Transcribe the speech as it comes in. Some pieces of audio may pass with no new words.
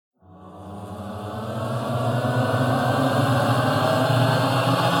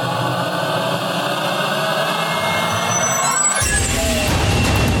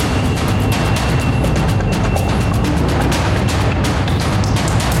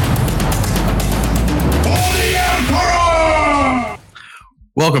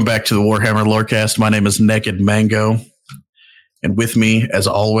Welcome back to the Warhammer Lorecast. My name is Naked Mango, and with me, as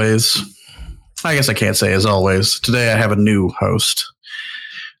always, I guess I can't say as always, today I have a new host.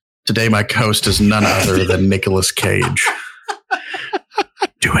 Today my host is none other than Nicolas Cage.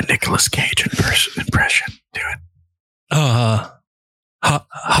 Do a Nicolas Cage impression. Do it.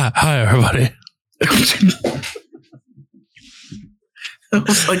 Hi, everybody. It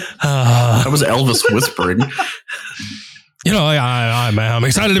was like that was Elvis whispering. You know, I'm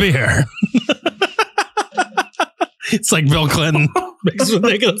excited to be here. It's like Bill Clinton mixed with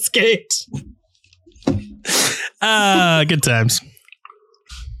Nicolas Cage. Good times.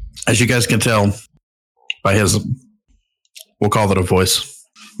 As you guys can tell by his, we'll call it a voice.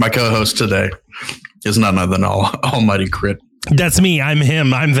 My co-host today is none other than Almighty Crit. That's me. I'm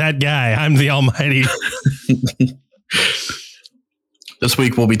him. I'm that guy. I'm the Almighty. This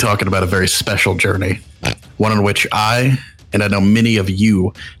week we'll be talking about a very special journey, one in which I know many of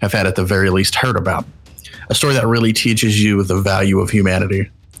you have had at the very least heard about. A story that really teaches you the value of humanity.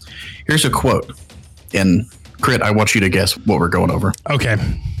 Here's a quote. And Crit, I want you to guess what we're going over. Okay.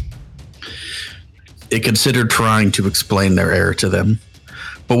 It considered trying to explain their error to them.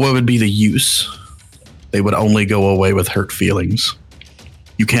 But what would be the use? They would only go away with hurt feelings.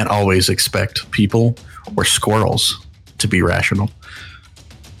 You can't always expect people or squirrels to be rational.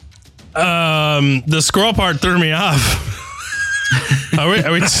 The squirrel part threw me off. Are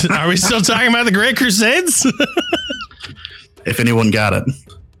we still talking about the Great Crusades? If anyone got it,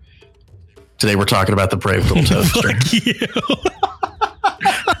 today we're talking about the Brave Little Toaster. Fuck you.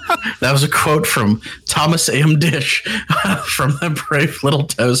 That was a quote from Thomas M. Dish from the Brave Little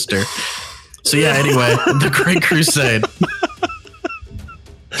Toaster. So yeah, anyway, the Great Crusade.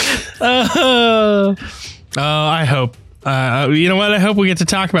 I hope. You know what? I hope we get to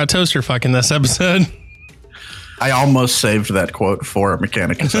talk about toaster fuck in this episode. I almost saved that quote for a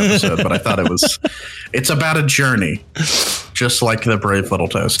Mechanicus episode, but I thought it's about a journey, just like the Brave Little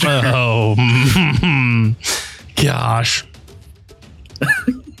Toaster. Oh, gosh.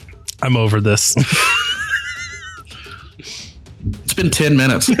 I'm over this. It's been 10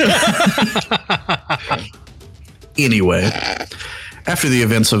 minutes. Anyway, after the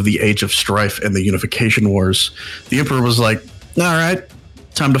events of the Age of Strife and the Unification Wars, the Emperor was like, all right,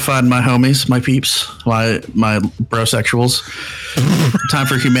 time to find my homies, my peeps, my brosexuals. Time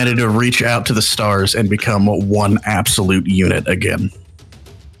for humanity to reach out to the stars and become one absolute unit again.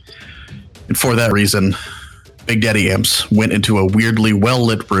 And for that reason, Big Daddy Imps went into a weirdly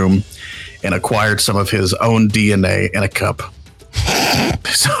well-lit room and acquired some of his own DNA in a cup.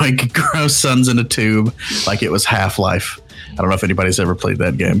 So he could grow suns in a tube like it was Half-Life. I don't know if anybody's ever played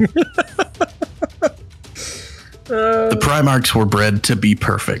that game. The Primarchs were bred to be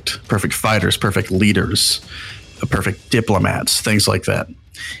perfect fighters, perfect leaders, perfect diplomats, things like that.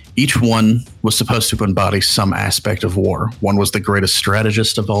 Each one was supposed to embody some aspect of war. One was the greatest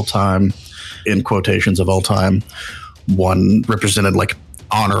strategist of all time, in quotations of all time. One represented like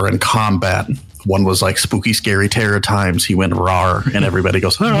honor and combat. One was like spooky, scary terror times. He went rawr and everybody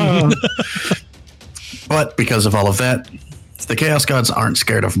goes, ah. But because of all of that, the Chaos Gods aren't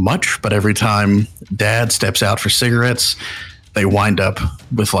scared of much, but every time Dad steps out for cigarettes, they wind up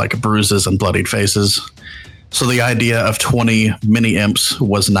with like bruises and bloodied faces. So the idea of 20 mini imps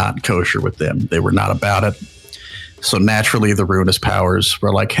was not kosher with them. They were not about it. So naturally, the Ruinous Powers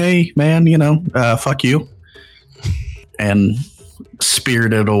were like, hey, man, fuck you. And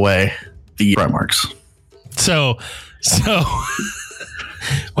spirited away the Primarchs. So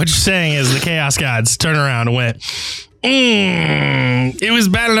what you're saying is the Chaos Gods turned around and went, it was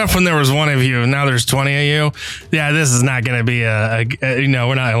bad enough when there was one of you. Now there's 20 of you. Yeah, this is not going to be we're not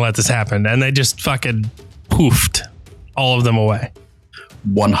going to let this happen. And they just fucking poofed all of them away.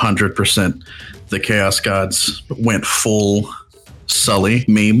 100%. The Chaos Gods went full Sully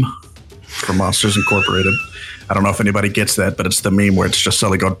meme from Monsters Incorporated. I don't know if anybody gets that, but it's the meme where it's just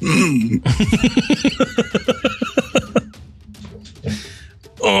Sully going,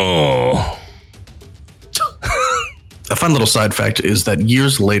 Oh. A fun little side fact is that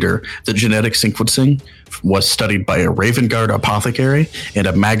years later, the genetic sequencing was studied by a Raven Guard apothecary and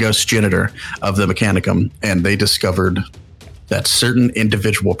a Magos janitor of the Mechanicum, and they discovered that certain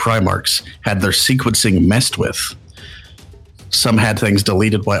individual Primarchs had their sequencing messed with. Some had things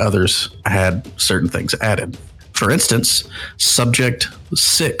deleted while others had certain things added. For instance, Subject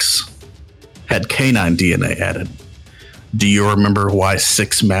 6 had canine DNA added. Do you remember why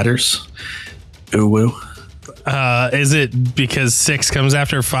 6 matters? Ooh woo. Is it because 6 comes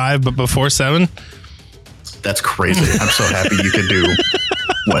after 5 but before 7? That's crazy. I'm so happy you can do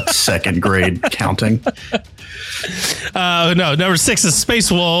second grade counting. No, number 6 is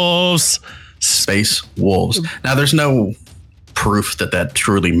Space Wolves. Space Wolves. Now, there's no proof that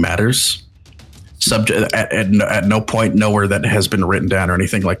truly matters. Subject at no point, nowhere that has been written down or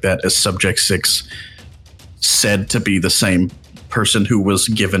anything like that, is Subject 6 said to be the same person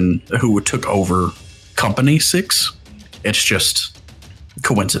who took over Company 6. It's just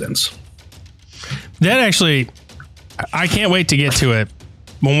coincidence. That actually, I can't wait to get to it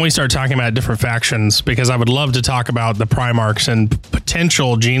when we start talking about different factions, because I would love to talk about the Primarchs and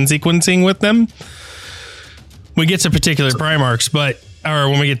potential gene sequencing with them. We get to particular Primarchs, or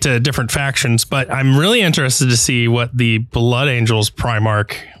when we get to different factions, but I'm really interested to see what the Blood Angels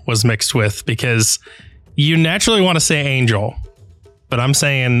Primarch was mixed with, because you naturally want to say angel, but I'm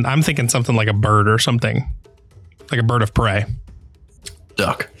thinking something like a bird or something, like a bird of prey.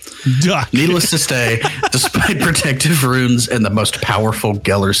 Duck. Needless to say, despite protective runes and the most powerful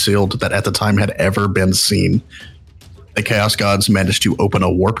Geller Sealed that at the time had ever been seen, the Chaos Gods managed to open a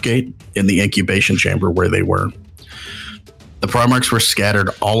warp gate in the incubation chamber where they were. The Primarchs were scattered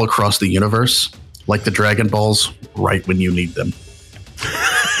all across the universe, like the Dragon Balls, right when you need them.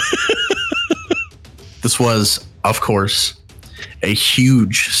 This was, of course, a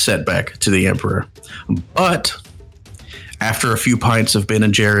huge setback to the Emperor, but after a few pints of Ben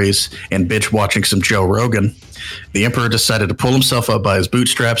and Jerry's and bitch watching some Joe Rogan, the Emperor decided to pull himself up by his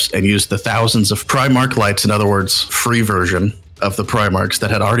bootstraps and use the thousands of Primarch lights, in other words, free version of the Primarchs that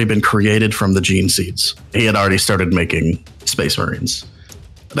had already been created from the gene seeds. He had already started making Space Marines.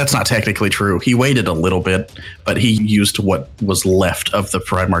 That's not technically true. He waited a little bit, but he used what was left of the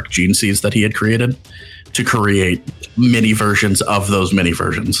Primarch gene seeds that he had created to create mini versions of those mini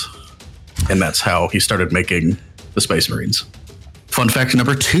versions. And that's how he started making the Space Marines. Fun fact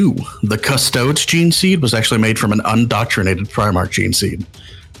number 2, the Custodes gene seed was actually made from an undoctrinated Primarch gene seed.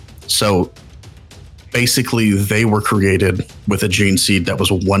 So basically they were created with a gene seed that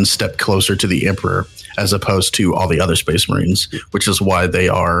was one step closer to the Emperor as opposed to all the other Space Marines, which is why they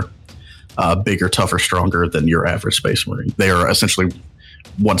are bigger, tougher, stronger than your average Space Marine. They are essentially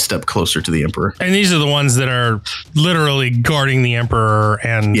one step closer to the Emperor. And these are the ones that are literally guarding the Emperor.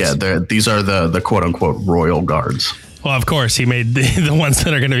 And yeah, these are the quote unquote royal guards. Well, of course, he made the ones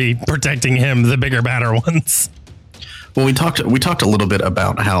that are going to be protecting him, the bigger, badder ones. Well, we talked a little bit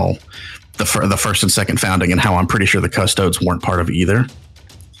about how the first and second founding, and how I'm pretty sure the Custodes weren't part of either.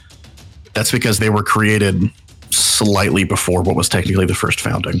 That's because they were created slightly before what was technically the first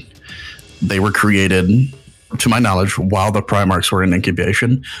founding. They were created, to my knowledge, while the Primarchs were in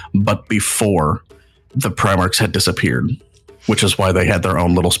incubation, but before the Primarchs had disappeared, which is why they had their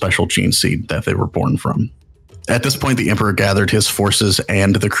own little special gene seed that they were born from. At this point, the Emperor gathered his forces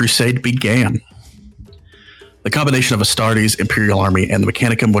and the Crusade began. The combination of Astartes, Imperial Army, and the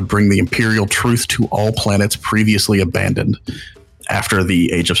Mechanicum would bring the Imperial truth to all planets previously abandoned after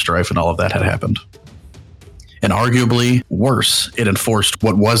the Age of Strife and all of that had happened. And arguably worse, it enforced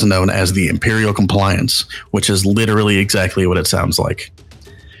what was known as the Imperial Compliance, which is literally exactly what it sounds like.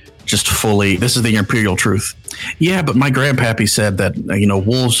 Just fully, this is the Imperial truth. Yeah, but my grandpappy said that,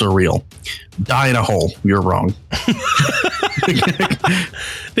 wolves are real. Die in a hole. You're wrong.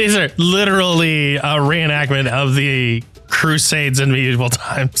 These are literally a reenactment of the Crusades in medieval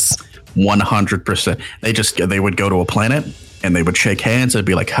times. 100%. They would go to a planet and they would shake hands and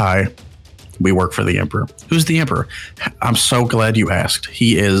be like, "Hi, we work for the Emperor." Who's the Emperor? I'm so glad you asked.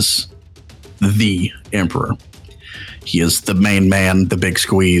 He is the Emperor. He is the main man, the big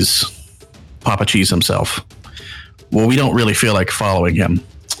squeeze, Papa Cheese himself. Well, we don't really feel like following him.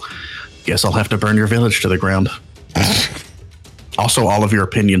 Guess I'll have to burn your village to the ground. Also, all of your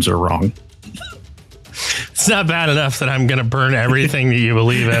opinions are wrong. It's not bad enough that I'm going to burn everything that you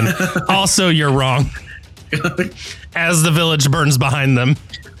believe in. Also, you're wrong. As the village burns behind them.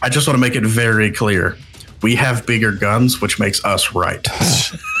 I just want to make it very clear. We have bigger guns, which makes us right.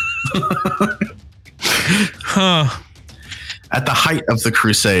 Huh. At the height of the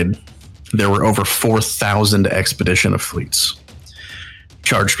Crusade, there were over 4,000 expedition fleets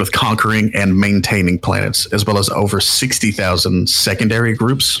charged with conquering and maintaining planets, as well as over 60,000 secondary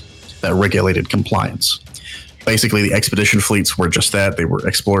groups that regulated compliance. Basically, the expedition fleets were just that. They were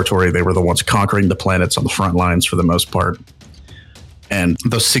exploratory. They were the ones conquering the planets on the front lines for the most part. And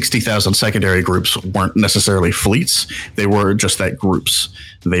those 60,000 secondary groups weren't necessarily fleets. They were just that groups.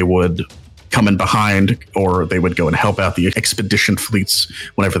 They would come in behind, or they would go and help out the expedition fleets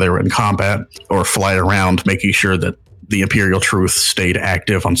whenever they were in combat, or fly around making sure that the Imperial truth stayed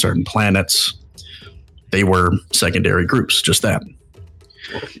active on certain planets. They were secondary groups, just that.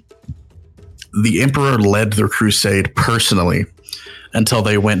 The Emperor led the Crusade personally until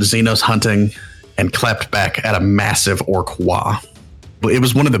they went Xenos hunting and clapped back at a massive orc Wa. It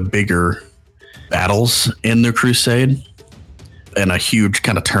was one of the bigger battles in the Crusade and a huge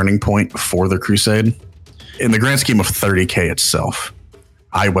kind of turning point for the Crusade. In the grand scheme of 30K itself,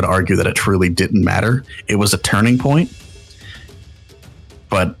 I would argue that it truly didn't matter. It was a turning point,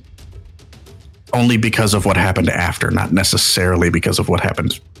 but only because of what happened after, not necessarily because of what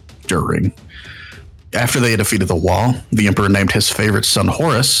happened during. After they had defeated the Wall, the Emperor named his favorite son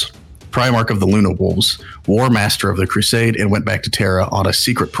Horus Primarch of the Luna Wolves, War Master of the Crusade, and went back to Terra on a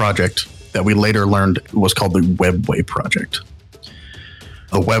secret project that we later learned was called the Webway Project.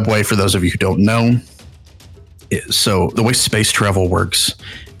 The Webway, for those of you who don't know, so the way space travel works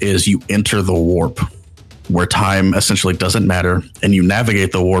is you enter the warp, where time essentially doesn't matter, and you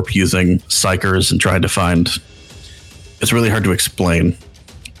navigate the warp using psychers and trying to find... It's really hard to explain,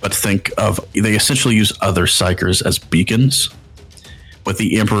 but think of... They essentially use other psychers as beacons, with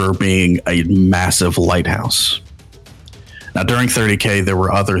the Emperor being a massive lighthouse. Now, during 30K, there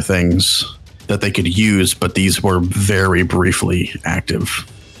were other things that they could use, but these were very briefly active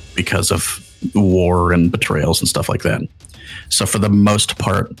because of war and betrayals and stuff like that. So for the most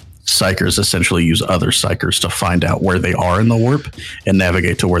part, psychers essentially use other psychers to find out where they are in the warp and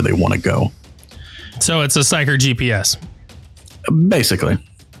navigate to where they want to go. So it's a psycher GPS. Basically.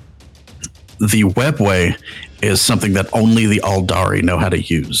 The Webway is something that only the Aldari know how to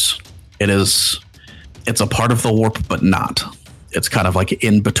use. It's a part of the warp, but not. It's kind of like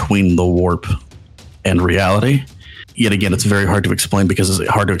in between the warp and reality. Yet again, it's very hard to explain because it's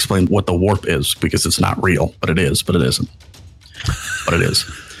hard to explain what the warp is because it's not real, but it is, but it isn't. But it is.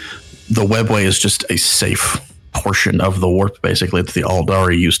 The Webway is just a safe portion of the warp, basically, that the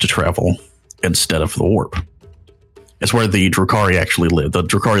Aldari use to travel instead of the warp. It's where the Drukhari actually live. The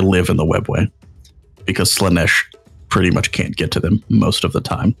Drukhari live in the Webway because Slaanesh pretty much can't get to them most of the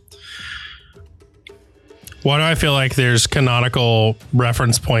time. Why do I feel like there's canonical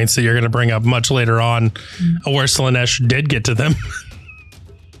reference points that you're going to bring up much later on where Slaanesh did get to them?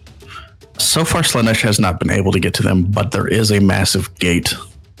 So far, Slaanesh has not been able to get to them, but there is a massive gate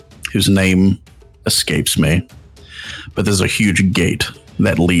whose name escapes me. But there's a huge gate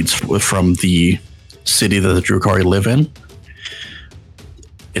that leads from the city that the Drukhari live in.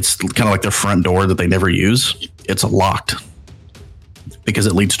 It's kind of like their front door that they never use. It's locked because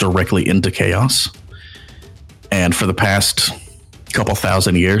it leads directly into chaos. And for the past couple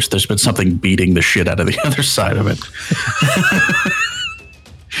thousand years, there's been something beating the shit out of the other side of it.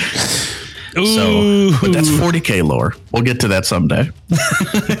 So, but that's 40K lore. We'll get to that someday.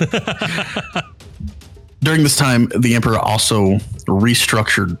 During this time, the Emperor also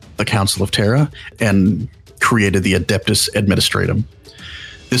restructured the Council of Terra and created the Adeptus Administratum.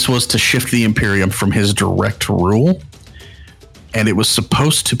 This was to shift the Imperium from his direct rule, and it was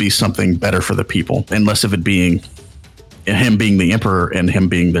supposed to be something better for the people, and less of it being him being the Emperor and him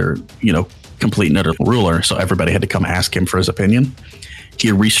being their, complete and utter ruler. So everybody had to come ask him for his opinion. He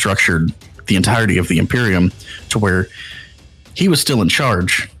restructured the entirety of the Imperium to where he was still in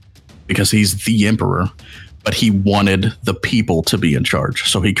charge because he's the Emperor, but he wanted the people to be in charge.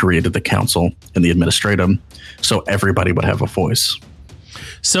 So he created the council and the administratum so everybody would have a voice.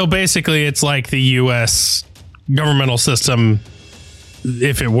 So basically it's like the US governmental system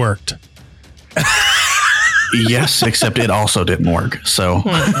if it worked. Yes, except it also didn't work. So,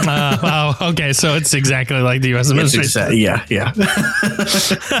 okay. So it's exactly like the U.S. administration. Yeah.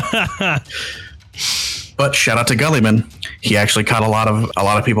 But shout out to Gullyman. He actually caught a lot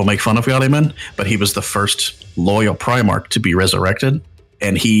of people make fun of Gullyman, but he was the first loyal Primarch to be resurrected,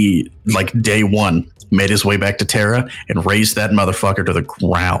 and he, like day one, made his way back to Terra and razed that motherfucker to the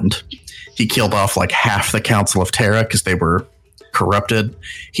ground. He killed off like half the Council of Terra because they were corrupted.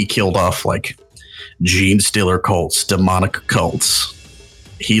 He killed off like gene stealer cults, demonic cults.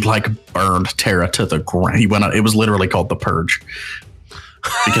 He burned Terra to the ground. He went out. It was literally called the Purge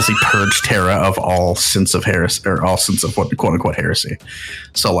because he purged Terra of all sense of heresy, or all sense of what quote unquote heresy.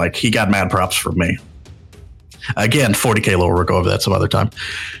 So he got mad props from me. Again, 40K lore. We'll go over that some other time.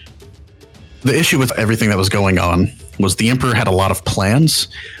 The issue with everything that was going on was the Emperor had a lot of plans,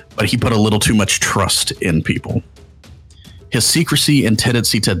 but he put a little too much trust in people. His secrecy and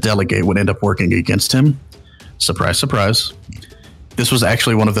tendency to delegate would end up working against him. Surprise, surprise. This was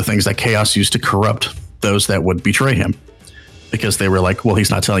actually one of the things that Chaos used to corrupt those that would betray him, because they were like, well,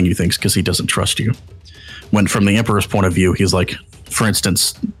 he's not telling you things because he doesn't trust you. When from the Emperor's point of view, he's like, for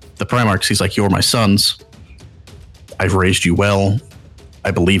instance, the Primarchs, he's like, you're my sons. I've raised you well.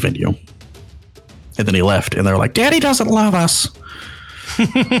 I believe in you. And then he left, and they're like, Daddy doesn't love us.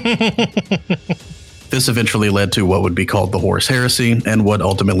 This eventually led to what would be called the Horus Heresy and would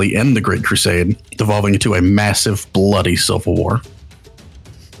ultimately end the Great Crusade, devolving into a massive, bloody civil war.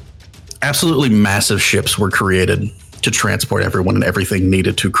 Absolutely massive ships were created to transport everyone and everything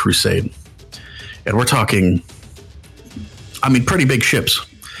needed to crusade. And we're talking, pretty big ships.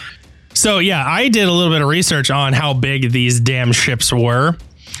 So, yeah, I did a little bit of research on how big these damn ships were.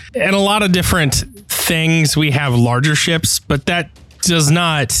 And a lot of different things. We have larger ships, but that does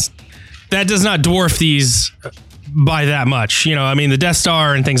not dwarf these by that much. The Death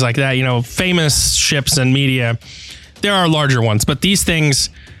Star and things like that, famous ships and media, there are larger ones, but these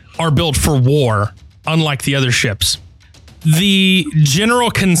things are built for war, unlike the other ships. The general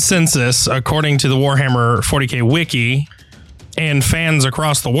consensus, according to the Warhammer 40K wiki and fans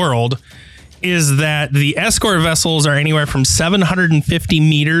across the world, is that the escort vessels are anywhere from 750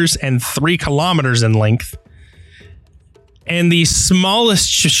 meters and 3 kilometers in length. And the smallest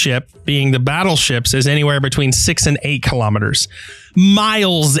ship, being the battleships, is anywhere between 6 and 8 kilometers.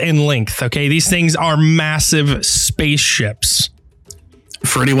 Miles in length, okay? These things are massive spaceships.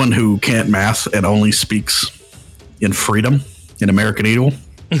 For anyone who can't math and only speaks in freedom, in American Eagle,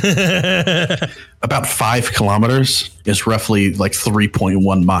 about 5 kilometers is roughly like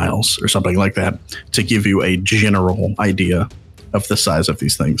 3.1 miles or something like that, to give you a general idea of the size of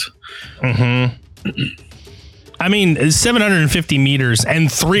these things. Mm-hmm. 750 meters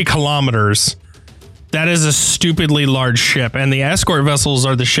and 3 kilometers. That is a stupidly large ship. And the escort vessels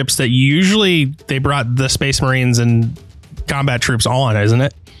are the ships that usually they brought the Space Marines and combat troops on, isn't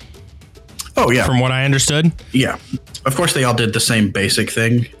it? Oh, yeah. From what I understood. Yeah. Of course, they all did the same basic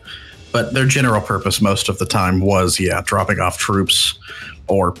thing, but their general purpose most of the time was, dropping off troops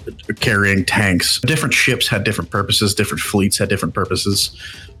or carrying tanks. Different ships had different purposes. Different fleets had different purposes.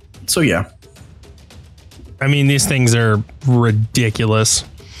 So, yeah. These things are ridiculous.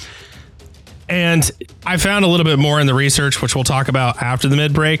 And I found a little bit more in the research, which we'll talk about after the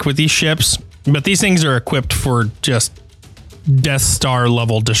mid-break with these ships. But these things are equipped for just Death Star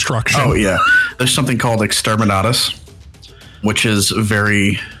level destruction. Oh, yeah. There's something called Exterminatus, which is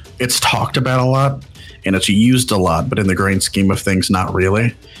it's talked about a lot and it's used a lot, but in the grand scheme of things, not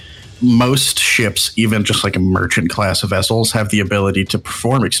really. Most ships, even just like a merchant class of vessels, have the ability to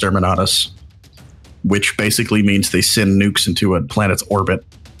perform Exterminatus, which basically means they send nukes into a planet's orbit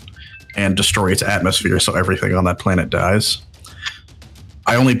and destroy its atmosphere so everything on that planet dies.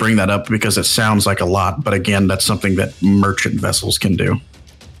 I only bring that up because it sounds like a lot, but again, that's something that merchant vessels can do.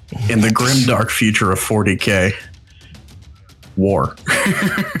 In the grim dark future of 40K, war.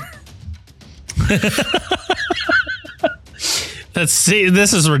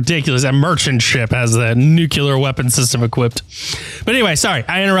 This is ridiculous. A merchant ship has a nuclear weapon system equipped. But anyway, sorry,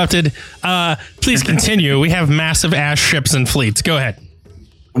 I interrupted. Please continue. We have massive ass ships and fleets. Go ahead.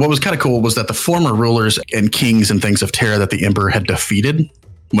 What was kind of cool was that the former rulers and kings and things of Terra that the Emperor had defeated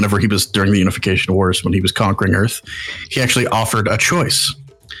whenever he was during the Unification Wars, when he was conquering Earth, he actually offered a choice.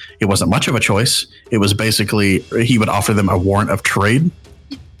 It wasn't much of a choice. It was basically, he would offer them a warrant of trade.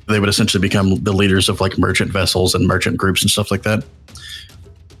 They would essentially become the leaders of like merchant vessels and merchant groups and stuff like that,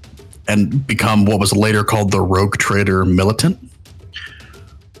 and become what was later called the Rogue Trader Militant.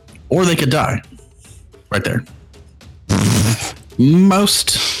 Or they could die right there.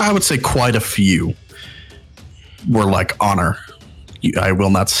 Most, I would say quite a few, were like, honor. I will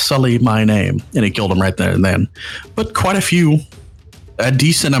not sully my name. And he killed him right there and then. But quite a few, a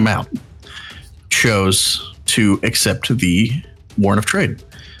decent amount, chose to accept the warrant of trade.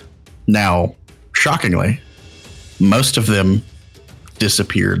 Now, shockingly, most of them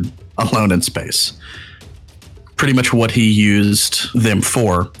disappeared alone in space. Pretty much what he used them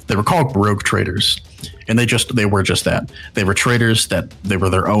for, they were called rogue traders. And they were just that. They were traders they were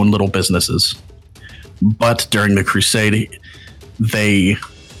their own little businesses. But during the Crusade, they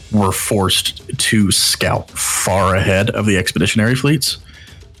were forced to scout far ahead of the expeditionary fleets.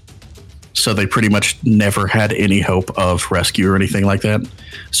 So they pretty much never had any hope of rescue or anything like that.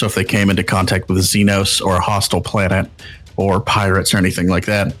 So if they came into contact with Xenos or a hostile planet or pirates or anything like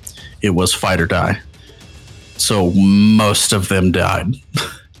that, it was fight or die. So most of them died.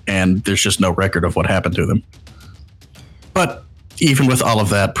 And there's just no record of what happened to them. But even with all of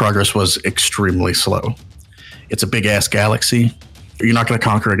that, progress was extremely slow. It's a big-ass galaxy. You're not going to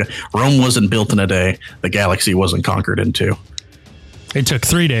conquer it. Rome wasn't built in a day. The galaxy wasn't conquered in 2. It took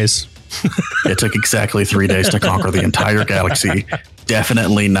 3 days. It took exactly 3 days to conquer the entire galaxy.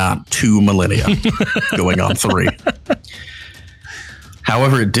 Definitely not 2 millennia. Going on 3.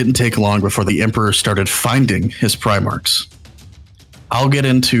 However, it didn't take long before the Emperor started finding his Primarchs. I'll get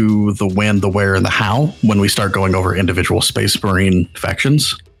into the when, the where, and the how when we start going over individual Space Marine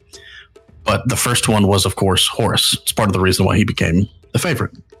factions. But the first one was, of course, Horus. It's part of the reason why he became the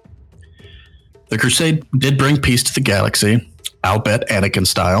favorite. The Crusade did bring peace to the galaxy, albeit Anakin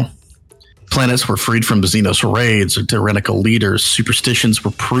style. Planets were freed from Xenos raids or tyrannical leaders. Superstitions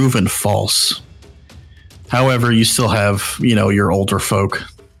were proven false. However, you still have, your older folk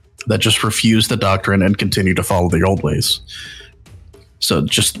that just refuse the doctrine and continue to follow the old ways. So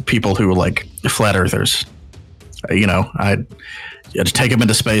just people who were like flat earthers. You had to take them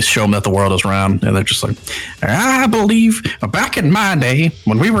into space, show them that the world is round, and they're just like, I believe back in my day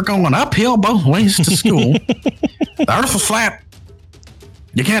when we were going uphill both ways to school, the earth was flat.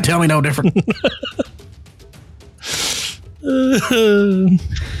 You can't tell me no different.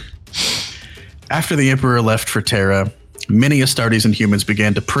 After the Emperor left for Terra, many Astartes and humans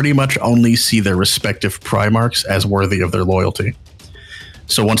began to pretty much only see their respective Primarchs as worthy of their loyalty.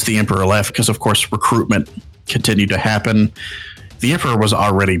 So once the Emperor left, because of course recruitment continued to happen, the Emperor was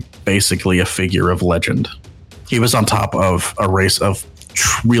already basically a figure of legend. He was on top of a race of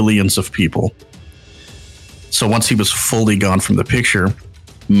trillions of people. So once he was fully gone from the picture,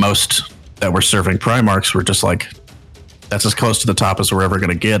 most that were serving Primarchs were just like, that's as close to the top as we're ever going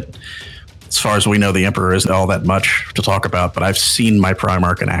to get. As far as we know, the Emperor isn't all that much to talk about, but I've seen my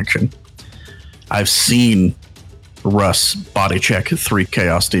Primarch in action. I've seen Russ body check 3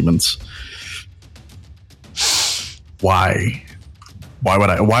 Chaos Demons. Why? Why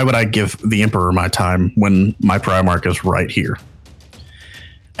would I give the Emperor my time when my Primarch is right here?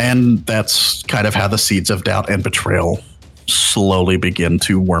 And that's kind of how the seeds of doubt and betrayal slowly begin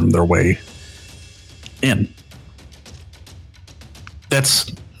to worm their way in.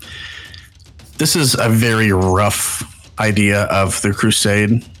 This is a very rough idea of the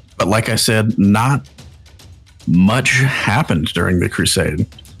Crusade, but like I said, not much happened during the Crusade.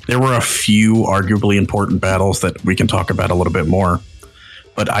 There were a few arguably important battles that we can talk about a little bit more,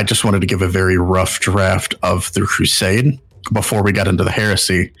 but I just wanted to give a very rough draft of the Crusade before we got into the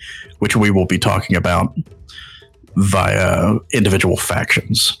heresy, which we will be talking about via individual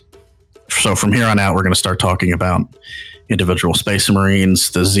factions. So from here on out, we're going to start talking about individual Space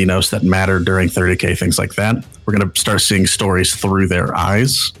Marines, the Xenos that mattered during 30K, things like that. We're going to start seeing stories through their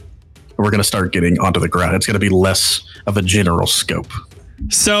eyes. We're going to start getting onto the ground. It's going to be less of a general scope.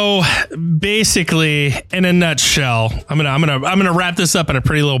 So basically, in a nutshell, I'm gonna wrap this up in a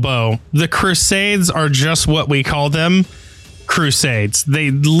pretty little bow. The Crusades are just what we call them, Crusades. They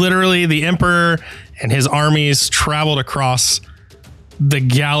literally, the Emperor and his armies traveled across the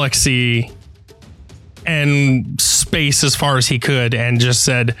galaxy and space as far as he could and just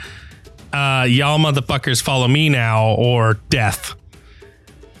said, y'all motherfuckers follow me now or death.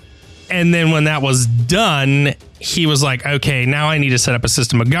 And then when that was done, he was like, okay, now I need to set up a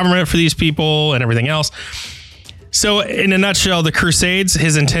system of government for these people and everything else. So in a nutshell, the Crusades,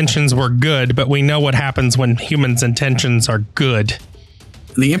 his intentions were good, but we know what happens when humans' intentions are good.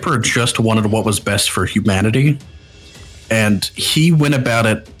 The Emperor just wanted what was best for humanity, and he went about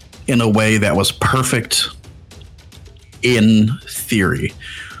it in a way that was perfect in theory.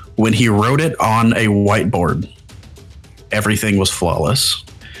 When he wrote it on a whiteboard, everything was flawless.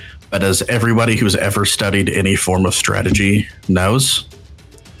 But as everybody who's ever studied any form of strategy knows,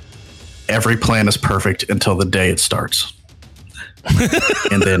 every plan is perfect until the day it starts.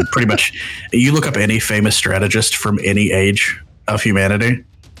 And then pretty much you look up any famous strategist from any age of humanity,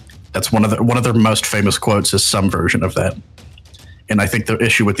 that's one of their most famous quotes is some version of that. And I think the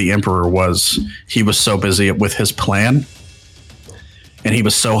issue with the Emperor was he was so busy with his plan and he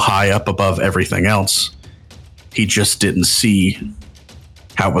was so high up above everything else, he just didn't see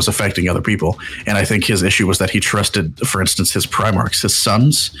how it was affecting other people. And I think his issue was that he trusted, for instance, his Primarchs, his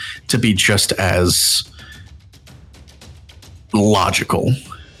sons, to be just as logical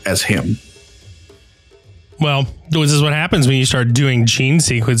as him. Well, this is what happens when you start doing gene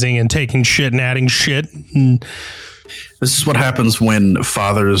sequencing and taking shit and adding shit. This is what happens when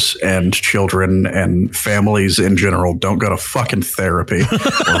fathers and children and families in general don't go to fucking therapy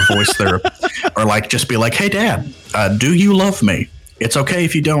or voice therapy or like just be like, hey, Dad, do you love me? It's okay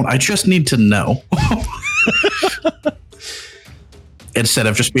if you don't. I just need to know. Instead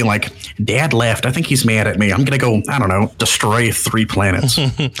of just being like, Dad left. I think he's mad at me. I'm going to go, I don't know, destroy 3 planets.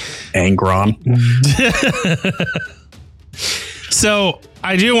 Angron. So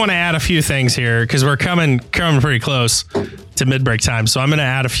I do want to add a few things here because we're coming pretty close to mid-break time. So I'm going to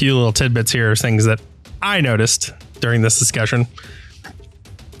add a few little tidbits here, things that I noticed during this discussion.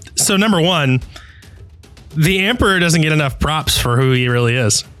 So number one, the Emperor doesn't get enough props for who he really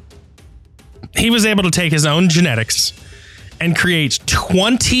is. He was able to take his own genetics and create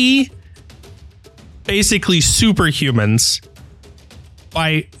 20 basically superhumans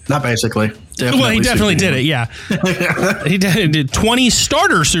Not basically. Well, he definitely did it. Yeah, he did 20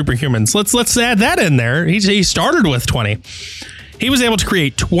 starter superhumans. Let's add that in there. He started with 20. He was able to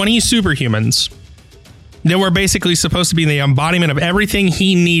create 20 superhumans that were basically supposed to be the embodiment of everything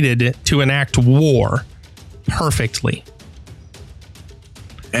he needed to enact war perfectly.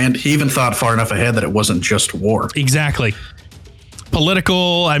 And he even thought far enough ahead that it wasn't just war. Exactly.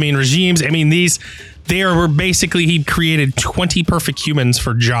 Political, regimes. They were basically, he created 20 perfect humans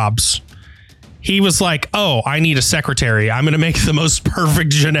for jobs. He was like, oh, I need a secretary. I'm going to make the most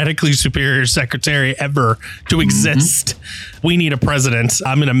perfect genetically superior secretary ever to exist. We need a president.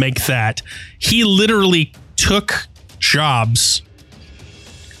 I'm going to make that. He literally took jobs,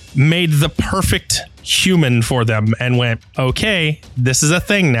 made the perfect human for them, and went, okay, this is a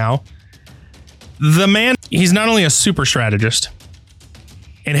thing now. The man, he's not only a super strategist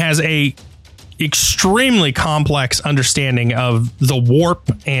and has a extremely complex understanding of the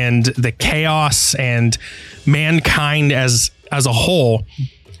warp and the chaos and mankind as a whole,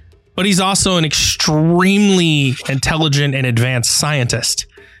 but he's also an extremely intelligent and advanced scientist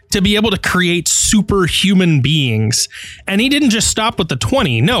to be able to create superhuman beings. And he didn't just stop with the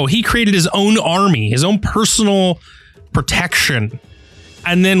 20. No, he created his own army, his own personal protection,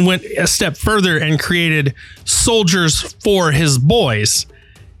 and then went a step further and created soldiers for his boys.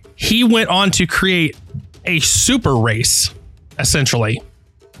 He went on to create a super race, essentially.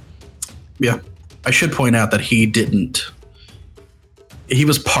 Yeah. I should point out that he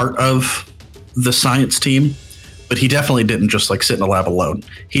was part of the science team, but he definitely didn't just sit in a lab alone.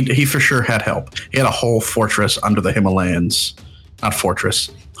 He for sure had help. He had a whole fortress under the Himalayas,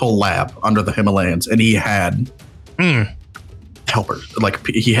 whole lab under the Himalayas. And he had helpers.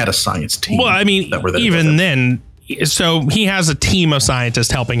 He had a science team. Well, that were there even then. So he has a team of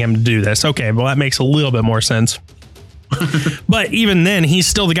scientists helping him do this. Okay, well, that makes a little bit more sense. But even then, he's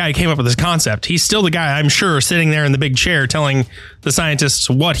still the guy who came up with this concept. He's still the guy, I'm sure, sitting there in the big chair telling the scientists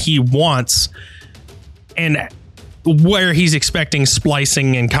what he wants and where he's expecting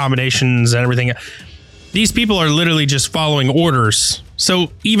splicing and combinations and everything. These people are literally just following orders.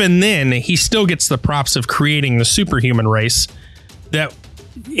 So even then, he still gets the props of creating the superhuman race that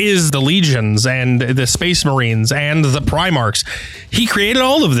is the Legions and the Space Marines and the Primarchs. He created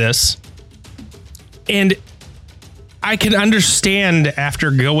all of this. And I can understand,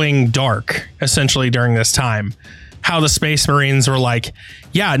 after going dark, essentially during this time, how the Space Marines were like,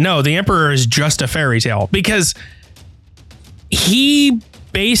 yeah, no, the Emperor is just a fairy tale. Because he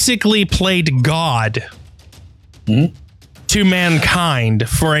basically played God to mankind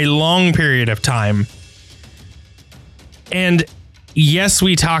for a long period of time. And yes,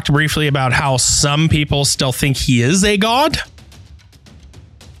 we talked briefly about how some people still think he is a god.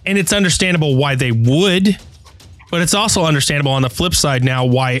 And it's understandable why they would. But it's also understandable on the flip side now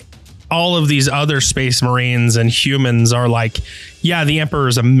why all of these other Space Marines and humans are like, yeah, the Emperor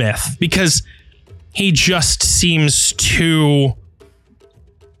is a myth. Because he just seems too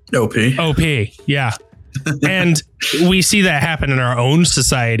OP. Yeah. And we see that happen in our own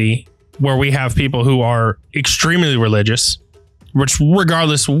society, where we have people who are extremely religious, which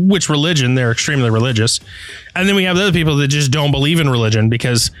regardless which religion, they're extremely religious. And then we have the other people that just don't believe in religion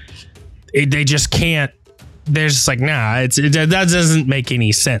because they just can't. They're just like, nah, that doesn't make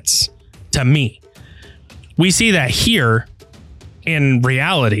any sense to me. We see that here in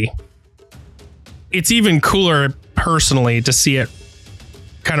reality. It's even cooler personally to see it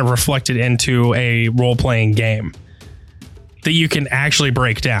kind of reflected into a role-playing game that you can actually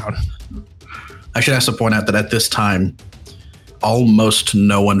break down. I should also point out that at this time, almost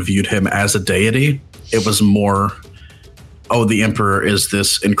no one viewed him as a deity. It was more, oh, the Emperor is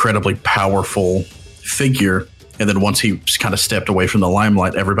this incredibly powerful figure. And then once he kind of stepped away from the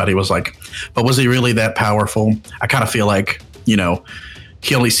limelight, everybody was like, but was he really that powerful? I kind of feel like,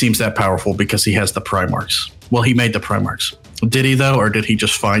 he only seems that powerful because he has the Primarchs. Well, he made the Primarchs. Did he, though? Or did he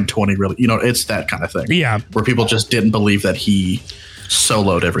just find 20 really? It's that kind of thing. Yeah. Where people just didn't believe that he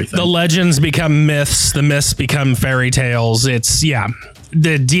soloed everything. The legends become myths. The myths become fairy tales. It's,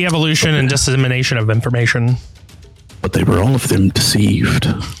 the de-evolution and dissemination of information. But they were all of them deceived,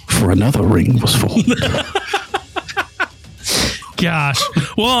 for another ring was formed. Gosh.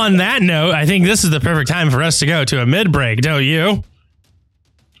 Well, on that note, I think this is the perfect time for us to go to a mid-break, don't you?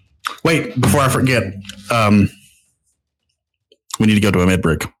 Wait, before I forget, we need to go to a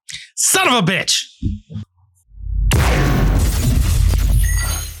mid-break. Son of a bitch!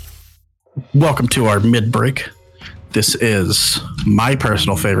 Welcome to our mid-break. This is my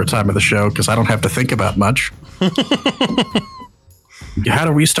personal favorite time of the show because I don't have to think about much. How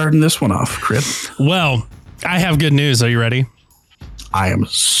are we starting this one off, Chris? Well, I have good news. Are you ready? I am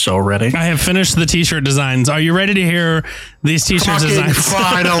so ready. I have finished the t-shirt designs. Are you ready to hear these t-shirt designs?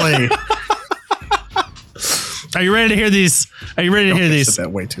 Finally. Are you ready to hear these? Are you ready to hear these? I said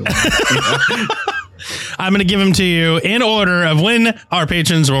that way too long. I'm going to give them to you in order of when our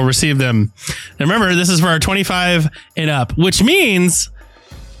patrons will receive them. And remember, this is for our 25 and up, which means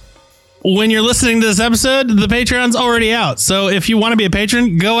when you're listening to this episode, the Patreon's already out. So if you want to be a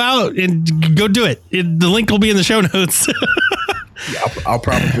patron, go out and go do it. The link will be in the show notes. Yeah, I'll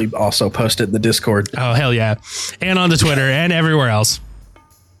probably also post it in the Discord. Oh, hell yeah. And on the Twitter and everywhere else.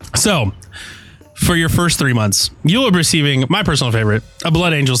 So for your first 3 months, you will be receiving my personal favorite, a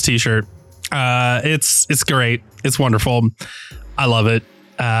Blood Angels t-shirt. It's great. It's wonderful. I love it.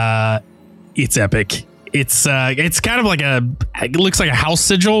 It's epic. It's kind of like it looks like a house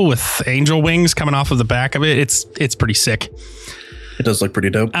sigil with angel wings coming off of the back of it. It's pretty sick. It does look pretty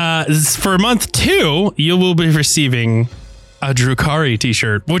dope. For month 2, you will be receiving a Drukhari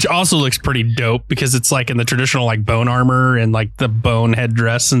t-shirt, which also looks pretty dope because it's like in the traditional like bone armor and like the bone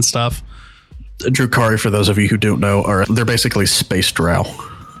headdress and stuff. Drukhari, for those of you who don't know, they're basically space drow.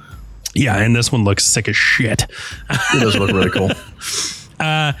 Yeah, and this one looks sick as shit. It does look really cool.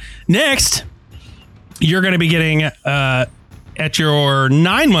 Next, you're going to be getting, at your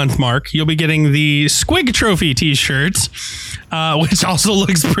 9-month mark, you'll be getting the Squig Trophy t-shirt, which also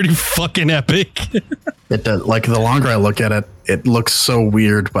looks pretty fucking epic. It does. Like, the longer I look at it, it looks so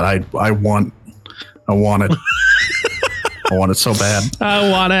weird, but I want it. I want it so bad. I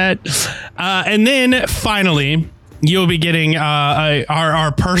want it. And then finally, you'll be getting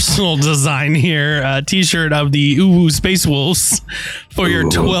our personal design here, a t-shirt of the Uwu Space Wolves for your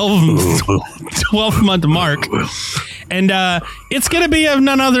 12-month mark. And it's going to be of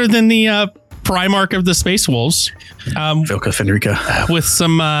none other than the Primarch of the Space Wolves. Vilka Fenrika. With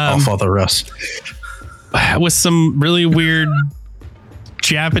some... All Father Russ. With some really weird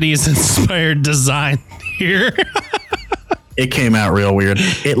Japanese-inspired design here. It came out real weird.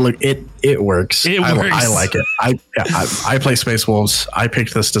 It works. It works. I like it. I play Space Wolves. I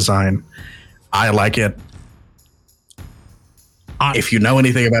picked this design. I like it. If you know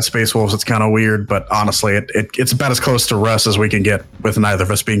anything about Space Wolves, it's kind of weird, but honestly, it's about as close to Russ as we can get with neither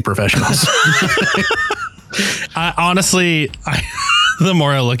of us being professionals. Honestly, the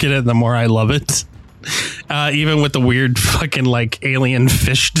more I look at it, the more I love it. Even with the weird fucking like alien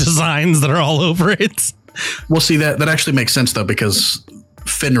fish designs that are all over it. Well, see, that actually makes sense, though, because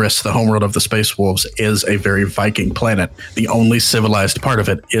Fenris, the homeworld of the Space Wolves, is a very Viking planet. The only civilized part of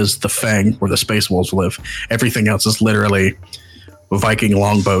it is the Fang, where the Space Wolves live. Everything else is literally Viking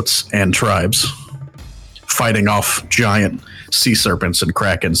longboats and tribes fighting off giant sea serpents and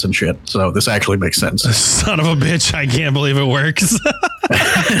krakens and shit. So this actually makes sense. Son of a bitch. I can't believe it works.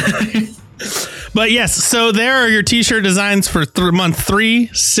 But yes, so there are your t-shirt designs for month 3,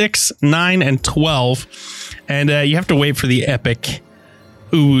 6, 9, and 12. And you have to wait for the epic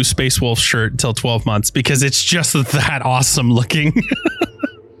Uwu Space Wolf shirt until 12 months because it's just that awesome looking.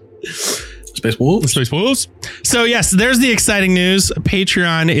 Space Wolves. Space Wolves. So yes, there's the exciting news.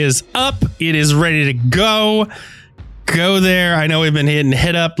 Patreon is up. It is ready to go. Go there. I know we've been hitting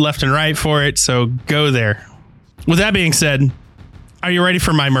hit up left and right for it, so go there. With that being said, are you ready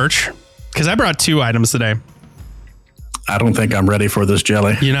for my merch? Because I brought 2 items today. I don't think I'm ready for this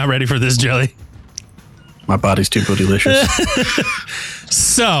jelly. You're not ready for this jelly? My body's too bootylicious.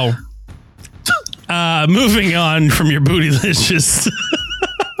 So, moving on from your bootylicious.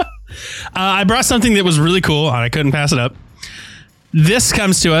 I brought something that was really cool, and I couldn't pass it up. This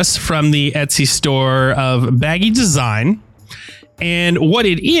comes to us from the Etsy store of Baggy Design. And what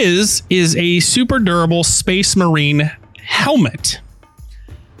it is a super durable Space Marine helmet.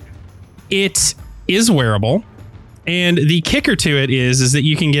 It is wearable, and the kicker to it is that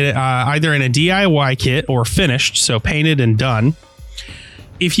you can get it either in a DIY kit or finished, so painted and done.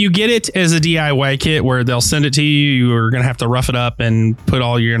 If you get it as a DIY kit where they'll send it to you, you're going to have to rough it up and put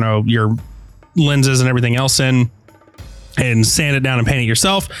all your lenses and everything else in and sand it down and paint it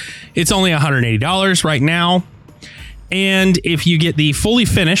yourself. It's only $180 right now. And if you get the fully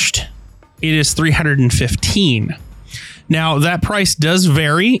finished, it is $315. Now, that price does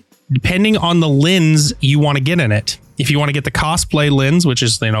vary depending on the lens you want to get in it. If you want to get the cosplay lens, which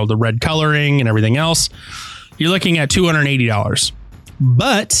is, the red coloring and everything else, you're looking at $280.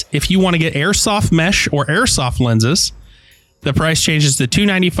 But if you want to get airsoft mesh or airsoft lenses, the price changes to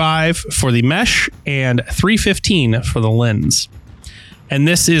 $295 for the mesh and $315 for the lens. And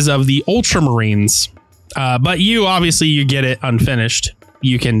this is of the Ultramarines. But you get it unfinished.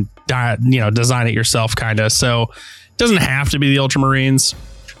 You can design it yourself, kind of. So it doesn't have to be the Ultramarines,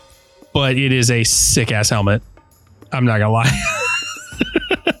 but it is a sick ass helmet. I'm not gonna lie.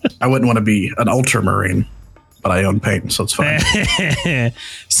 I wouldn't want to be an ultramarine, but I own paint, so it's fine.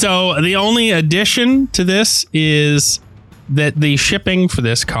 So the only addition to this is that the shipping for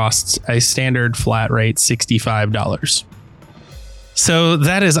this costs a standard flat rate $65. So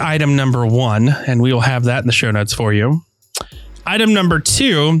that is item number 1, and we will have that in the show notes for you. Item number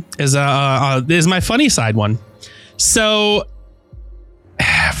 2 is my funny side one. So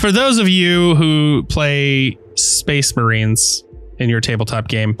for those of you who play Space Marines in your tabletop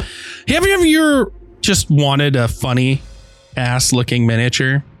game, have you ever just wanted a funny ass looking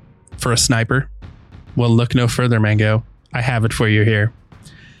miniature for a sniper? Well, look no further, Mango. I have it for you here.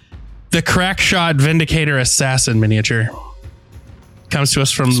 The Crackshot Vindicator Assassin miniature comes to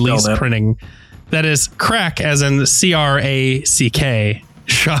us from Lee's Printing. That is crack as in CRACK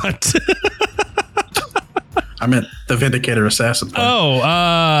shot. I meant the Vindicator Assassin thing.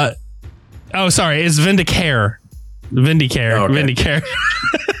 Oh, sorry. It's Vindicare. Vindicare. Oh, okay. Vindicare.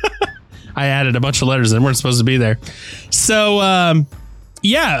 I added a bunch of letters that weren't supposed to be there. So,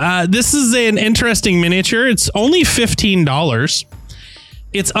 this is an interesting miniature. It's only $15.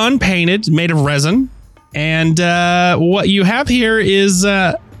 It's unpainted, made of resin. And what you have here is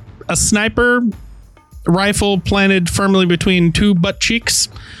a sniper rifle planted firmly between 2 butt cheeks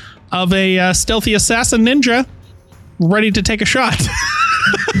of a stealthy assassin ninja ready to take a shot.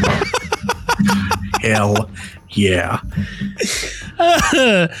 Hell yeah.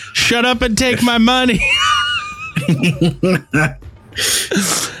 Shut up and take my money.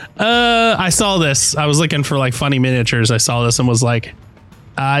 I saw this. I was looking for like funny miniatures. I saw this and was like,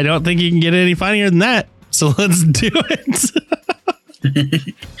 I don't think you can get any funnier than that. So let's do it.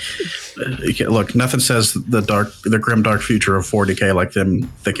 Look, nothing says the grim dark future of 40K like them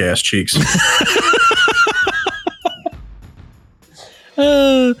thick ass cheeks.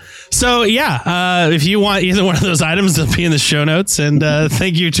 If you want either one of those items, they'll be in the show notes. And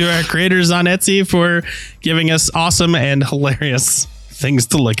thank you to our creators on Etsy for giving us awesome and hilarious things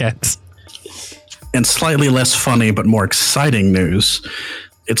to look at. And slightly less funny but more exciting news.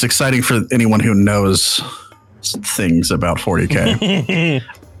 It's exciting for anyone who knows things about 40K.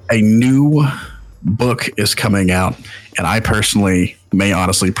 A new book is coming out, and I personally may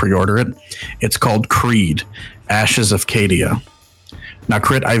honestly pre-order it. It's called Creed, Ashes of Cadia. Now,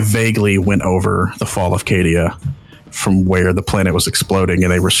 Crit, I vaguely went over the fall of Cadia from where the planet was exploding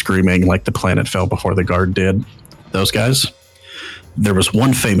and they were screaming like the planet fell before the guard did. Those guys. There was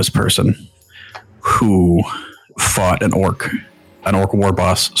one famous person who fought an orc war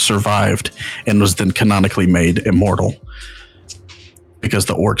boss, survived, and was then canonically made immortal because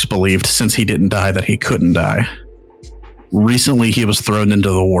the orcs believed since he didn't die that he couldn't die. Recently, he was thrown into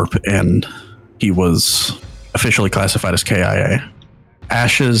the warp and he was officially classified as KIA.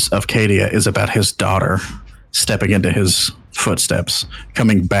 Ashes of Cadia is about his daughter stepping into his footsteps,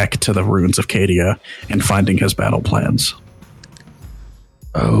 coming back to the ruins of Cadia and finding his battle plans.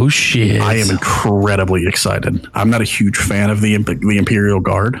 Oh, shit. I am incredibly excited. I'm not a huge fan of the Imperial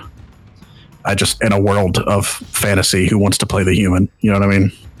Guard. I just, in a world of fantasy, who wants to play the human? You know what I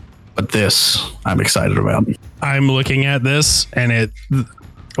mean? But this, I'm excited about. I'm looking at this, and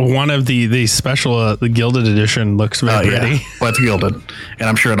one of the special, the Gilded Edition looks very pretty. Yeah. Well, it's Gilded. And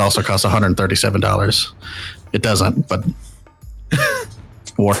I'm sure it also costs $137. It doesn't, but...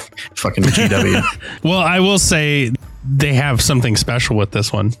 or fucking GW. Well, I will say... they have something special with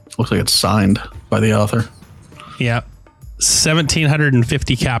this one. Looks like it's signed by the author. Yeah.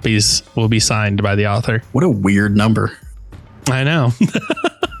 1,750 copies will be signed by the author. What a weird number. I know.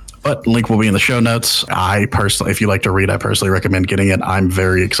 But link will be in the show notes. I personally, if you like to read, I personally recommend getting it. I'm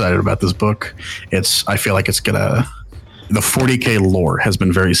very excited about this book. I feel like it's the 40K lore has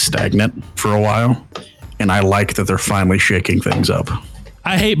been very stagnant for a while. And I like that they're finally shaking things up.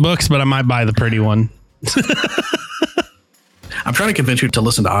 I hate books, but I might buy the pretty one. I'm trying to convince you to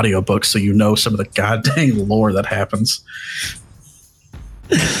listen to audiobooks so you know some of the goddamn lore that happens.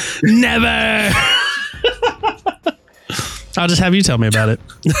 Never. I'll just have you tell me about it.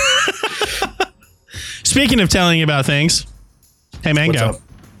 Speaking of telling you about things, hey, Mango,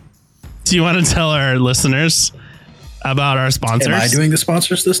 do you want to tell our listeners about our sponsors? Am I doing the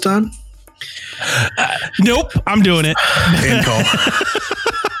sponsors this time? Nope, I'm doing it. End call.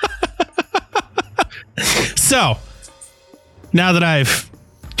 So, now that I've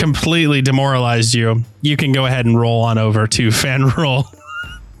completely demoralized you, you can go ahead and roll on over to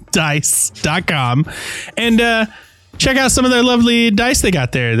fanrolldice.com and check out some of their lovely dice they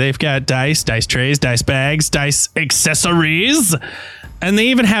got there. They've got dice trays, dice bags, dice accessories, and they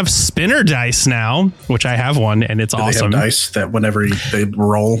even have spinner dice now, which I have one, and it's awesome. They have dice that whenever they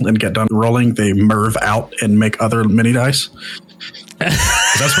roll and get done rolling, they merve out and make other mini dice.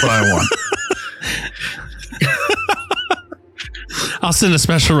 That's what I want. I'll send a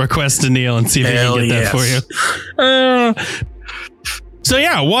special request to Neil and see if he can get that for you. So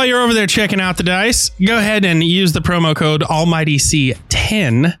yeah, while you're over there checking out the dice, go ahead and use the promo code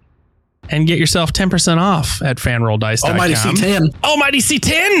AlmightyC10 and get yourself 10% off at fanrolldice.com. Almighty C10. Almighty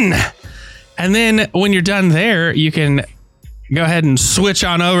C10. And then when you're done there, you can go ahead and switch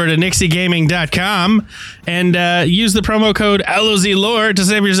on over to nixiegaming.com and use the promo code LOZLore to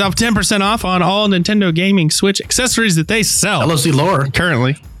save yourself 10% off on all Nintendo Gaming Switch accessories that they sell. LOZ Lore.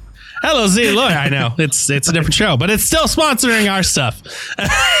 Currently. LOZ Lore, I know. It's a different show, but it's still sponsoring our stuff.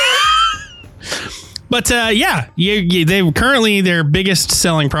 But yeah, they currently their biggest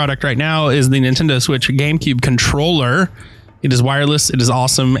selling product right now is the Nintendo Switch GameCube controller. It is wireless, it is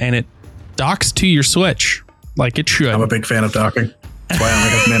awesome, and it docks to your Switch like it should. I'm a big fan of docking. That's why I only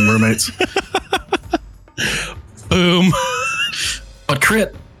have men roommates. Boom. But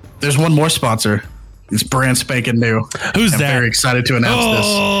Crit, there's one more sponsor. It's brand spanking new. Who's that? I'm very excited to announce this.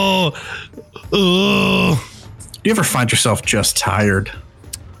 Oh. Do you ever find yourself just tired?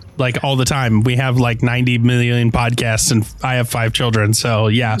 Like all the time. We have like 90 million podcasts and I have 5 children. So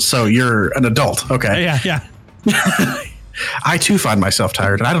yeah. So you're an adult. Okay. Yeah. I too find myself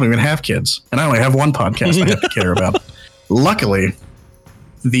tired, and I don't even have kids, and I only have one podcast I have to care about. Luckily,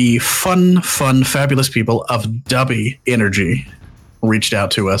 the fun, fabulous people of Dubby Energy reached out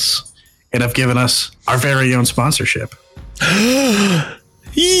to us and have given us our very own sponsorship.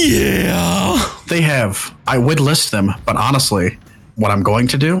 Yeah. They have. I would list them, but honestly, what I'm going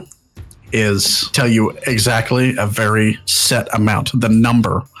to do is tell you exactly a very set amount, the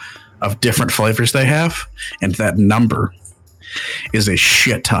number of different flavors they have, and that number is a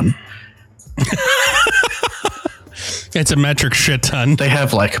shit ton. It's a metric shit ton. They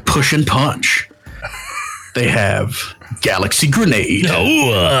have like Push and Punch. They have Galaxy Grenade.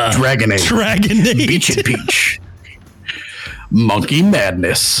 Dragonade. Beach and Peach. Monkey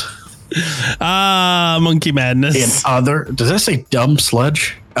Madness. Monkey Madness. And other, does that say Dumb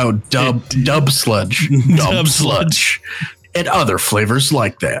Sludge? Oh, Dub Sludge. Dumb Sludge. And other flavors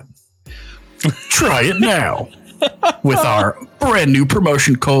like that. Try it now with our brand new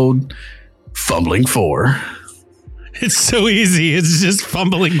promotion code, Fumbling4. It's so easy. It's just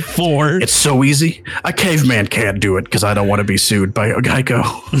Fumbling4. It's so easy. A caveman can't do it because I don't want to be sued by a Geico.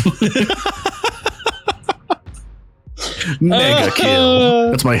 Mega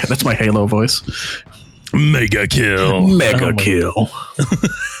kill. That's my Halo voice. Mega kill. Mega kill.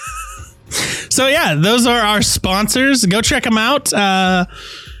 So yeah, those are our sponsors. Go check them out.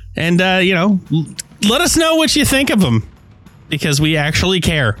 And let us know what you think of them, because we actually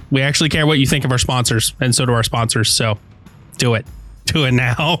care. We actually care what you think of our sponsors, and so do our sponsors. So do it. Do it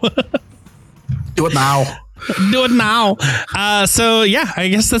now. Do it now. Do it now. So yeah, I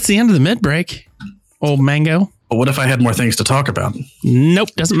guess that's the end of the mid break. Old Mango. But what if I had more things to talk about? Nope,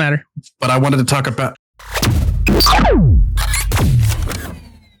 doesn't matter. But I wanted to talk about...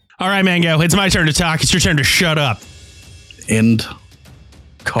 All right, Mango, it's my turn to talk. It's your turn to shut up. End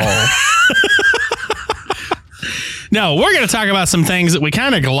call. No, we're going to talk about some things that we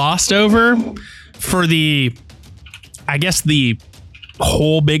kind of glossed over for the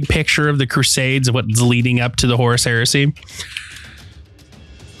whole big picture of the Crusades, of what's leading up to the Horus Heresy.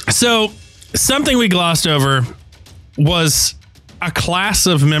 So something we glossed over was a class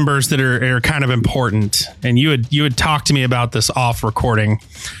of members that are kind of important. And you had talked to me about this off recording,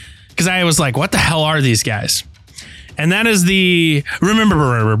 because I was like, what the hell are these guys? And that is the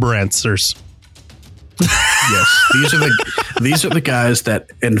Remembrancers. Yes, these are the guys that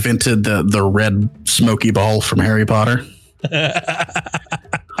invented the red smoky ball from Harry Potter. But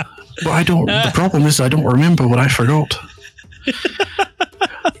the problem is I don't remember what I forgot.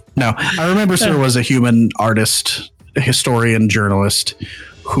 No, I remember Sir was a human artist, historian, journalist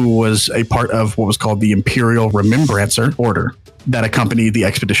who was a part of what was called the Imperial Remembrancer Order that accompanied the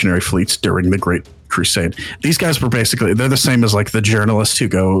expeditionary fleets during the Great Crusade. These guys were they're the same as like the journalists who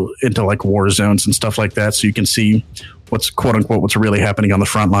go into like war zones and stuff like that, so you can see what's quote unquote what's really happening on the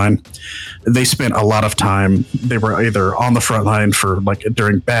front line. They spent a lot of time. They were either on the front line for like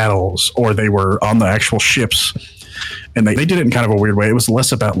during battles, or they were on the actual ships. And they did it in kind of a weird way. It was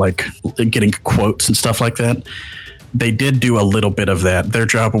less about like getting quotes and stuff like that. They did do a little bit of that. Their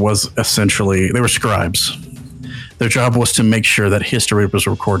job was essentially, they were scribes. Their job was to make sure that history was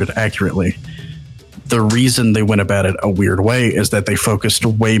recorded accurately. The reason they went about it a weird way is that they focused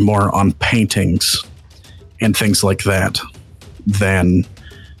way more on paintings and things like that than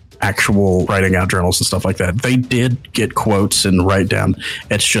actual writing out journals and stuff like that. They did get quotes and write down.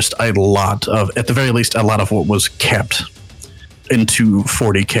 It's just at the very least, a lot of what was kept into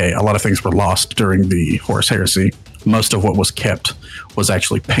 40K. A lot of things were lost during the Horus Heresy. Most of what was kept was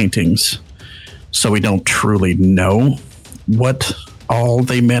actually paintings. So we don't truly know what all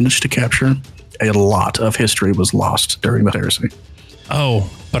they managed to capture. A lot of history was lost during the heresy. Oh,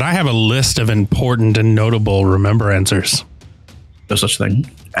 but I have a list of important and notable remembrancers. No such thing.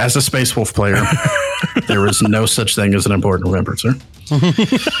 As a Space Wolf player, there is no such thing as an important remembrancer.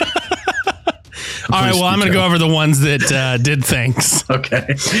 All right, well, I'm going to go over the ones that did things.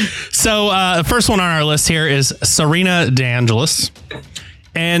 Okay. So the first one on our list here is Serena De Angelis.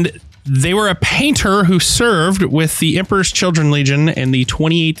 And they were a painter who served with the Emperor's Children Legion in the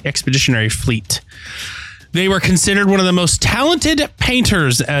 28th Expeditionary Fleet. They were considered one of the most talented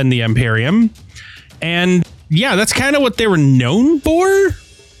painters in the Imperium. And yeah, that's kind of what they were known for.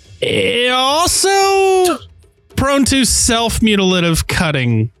 Also prone to self-mutilative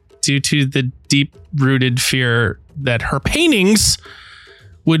cutting due to the deep-rooted fear that her paintings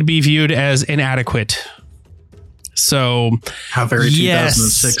would be viewed as inadequate. So, how very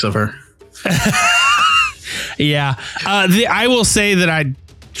 2006 of her. Yeah. I will say that I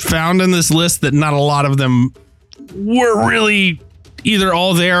found in this list that not a lot of them were really either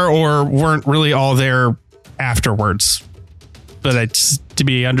all there or weren't really all there afterwards. But it's to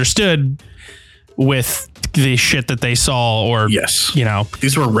be understood with the shit that they saw, or, yes, you know,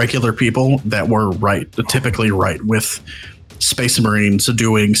 these were regular people that were typically with Space Marines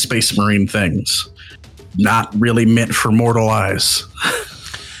doing Space Marine things. Not really meant for mortal eyes.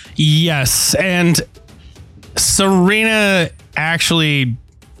 Yes. And Serena, actually,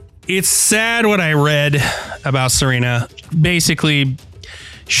 it's sad what I read about Serena. Basically,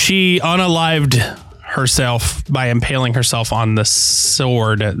 she unalived herself by impaling herself on the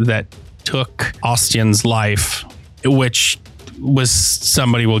sword that took Ostian's life, which was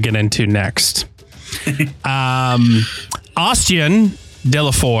somebody we'll get into next. Ostian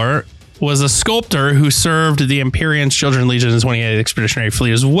Delafort was a sculptor who served the Empyrean's Children Legion in the 28th Expeditionary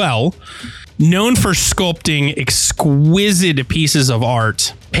Fleet as well. Known for sculpting exquisite pieces of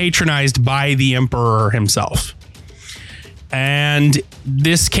art patronized by the Emperor himself. And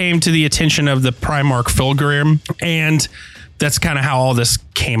this came to the attention of the Primarch Fulgrim, and that's kind of how all this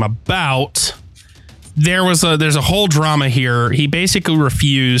came about. There's a whole drama here. He basically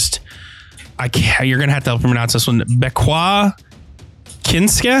refused. You're gonna have to help me pronounce this one. Bekwa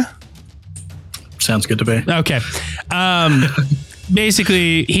Kinska. Sounds good to me. Okay.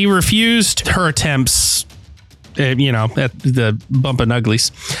 Basically, he refused her attempts, at the Bump and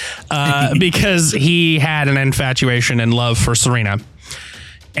Uglies, because he had an infatuation and love for Serena.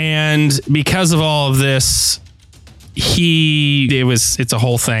 And because of all of this, it's a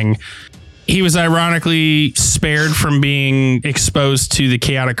whole thing. He was ironically spared from being exposed to the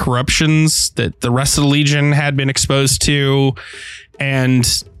chaotic corruptions that the rest of the Legion had been exposed to. And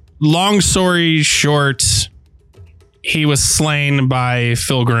long story short, he was slain by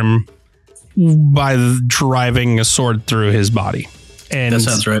Fulgrim by driving a sword through his body. And that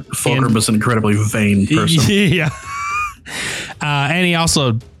sounds right. Fulgrim was an incredibly vain person. Yeah. And he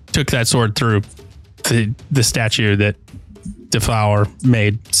also took that sword through the statue that Devour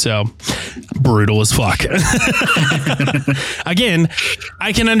made. So brutal as fuck. Again,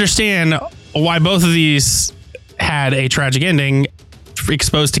 I can understand why both of these had a tragic ending,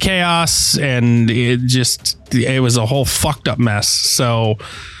 exposed to chaos, and it was a whole fucked up mess. So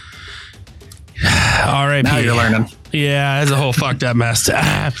all right, now you're learning. Yeah, it's a whole fucked up mess.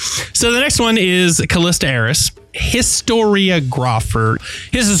 So the next one is Callista Eris, historiographer.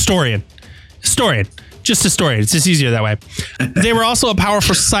 His historian. Just historian. It's just easier that way. They were also a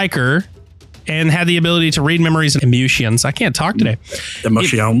powerful psyker and had the ability to read memories and emotions. I can't talk today.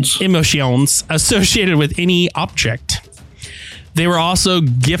 Emotions associated with any object. They were also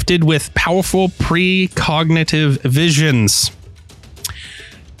gifted with powerful precognitive visions.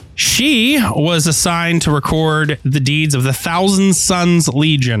 She was assigned to record the deeds of the Thousand Suns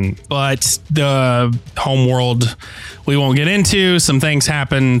Legion, but the homeworld we won't get into. Some things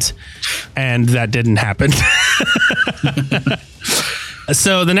happened, and that didn't happen.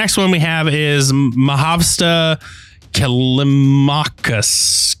 So the next one we have is Mahavsta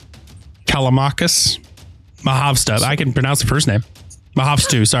Callimachus. Mahavsta. I can pronounce the first name.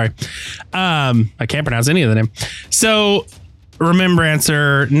 Mahavstu, sorry. I can't pronounce any of the name. So,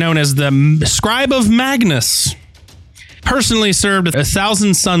 remembrancer known as the Scribe of Magnus. Personally served with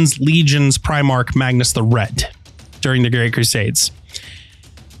 1,000 Suns Legion's Primarch Magnus the Red during the Great Crusades.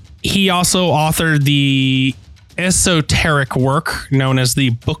 He also authored the esoteric work known as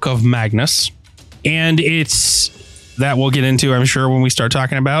the Book of Magnus. And it's that we'll get into, I'm sure, when we start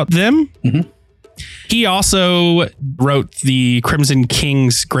talking about them. Mm-hmm. He also wrote the Crimson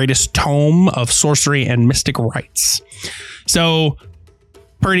King's greatest tome of sorcery and mystic rites. So,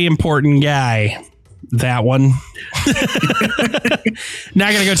 pretty important guy, that one.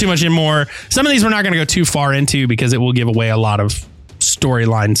 Not going to go too much in more. Some of these we're not going to go too far into because it will give away a lot of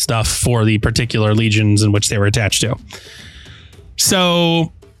storyline stuff for the particular legions in which they were attached to.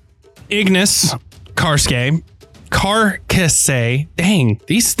 So, Ignis, Karske, dang,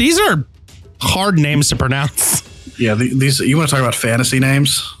 these are hard names to pronounce. Yeah, these you want to talk about fantasy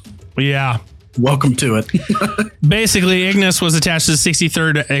names? Yeah. Welcome to it. Basically, Ignis was attached to the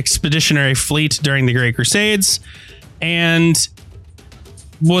 63rd Expeditionary Fleet during the Great Crusades and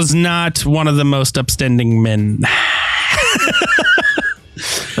was not one of the most upstanding men.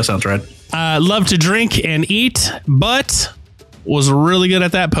 That sounds right. Loved to drink and eat, but was really good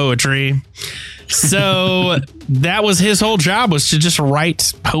at that poetry. So that was his whole job, was to just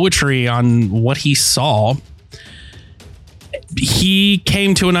write poetry on what he saw. He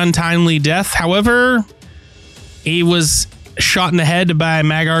came to an untimely death. However, he was shot in the head by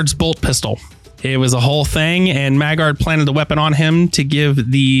Magard's bolt pistol. It was a whole thing, and Magard planted the weapon on him to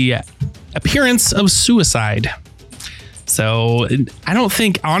give the appearance of suicide. So I don't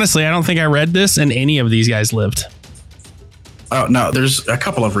think I read this and any of these guys lived. Oh, no, there's a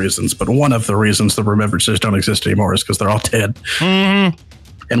couple of reasons, but one of the reasons the remembrances don't exist anymore is because they're all dead. Mm-hmm.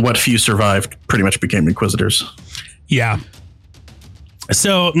 And what few survived pretty much became Inquisitors. Yeah.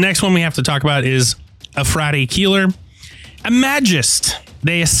 So next one we have to talk about is Afradi Keeler, a Magist.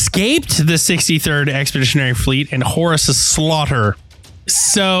 They escaped the 63rd Expeditionary Fleet and Horus's slaughter.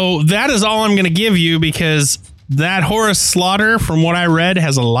 So that is all I'm going to give you, because that Horus slaughter, from what I read,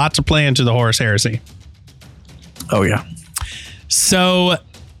 has a lot to play into the Horus heresy. Oh, yeah. So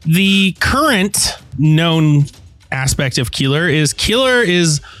the current known aspect of Keeler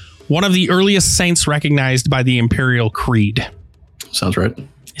is one of the earliest saints recognized by the Imperial Creed. Sounds right.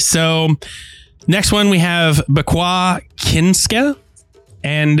 So next one we have Bakwa Kinska,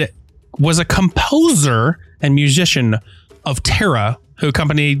 and was a composer and musician of Terra who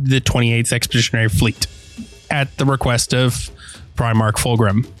accompanied the 28th Expeditionary Fleet at the request of Primarch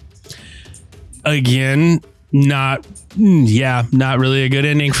Fulgrim. Again, not really a good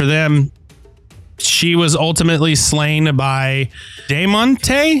ending for them. She was ultimately slain by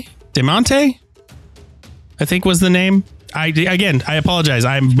Demonte, I think was the name. I apologize.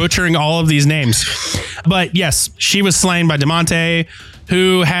 I'm butchering all of these names. But yes, she was slain by Demonte,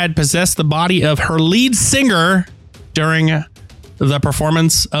 who had possessed the body of her lead singer during the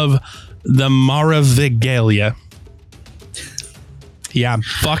performance of the Maravigalia. Yeah,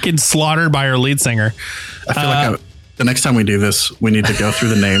 fucking slaughtered by her lead singer. I feel like the next time we do this, we need to go through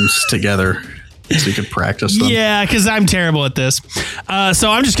the names together so you can practice them. Yeah, because I'm terrible at this.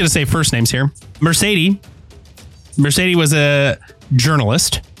 So I'm just going to say first names here. Mercedes was a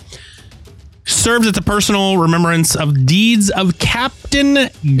journalist. Served at the personal remembrance of deeds of Captain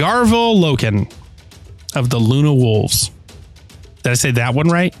Garvel Loken of the Luna Wolves. Did I say that one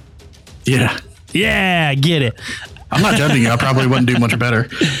right? Yeah. Yeah, get it. I'm not judging you. I probably wouldn't do much better.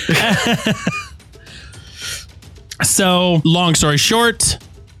 So, long story short,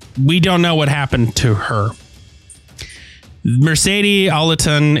 we don't know what happened to her. Mercedes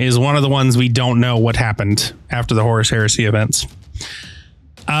Alaton is one of the ones we don't know what happened after the Horus Heresy events.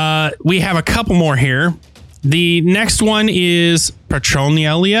 We have a couple more here. The next one is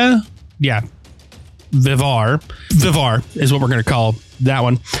Petronelia. Yeah. Vivar is what we're going to call that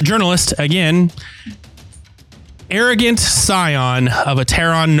one. Journalist, again, arrogant scion of a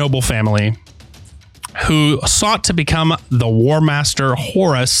Terran noble family who sought to become the War Master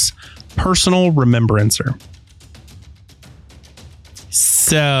Horus' personal remembrancer.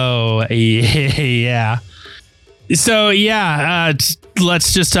 So, yeah.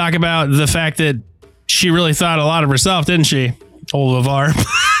 Let's just talk about the fact that she really thought a lot of herself, didn't she? Old Vivar.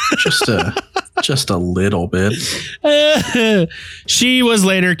 Just a little bit. She was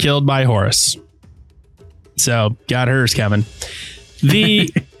later killed by Horus. So, got hers coming.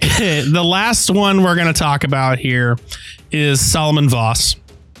 The last one we're going to talk about here is Solomon Voss.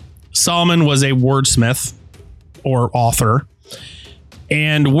 Solomon was a wordsmith or author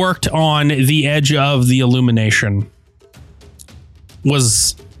and worked on the edge of the Illumination.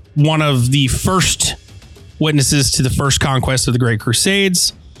 Was one of the first witnesses to the first conquest of the Great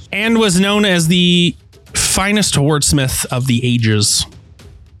Crusades, and was known as the finest wordsmith of the ages.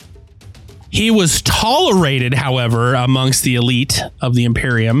 He was tolerated, however, amongst the elite of the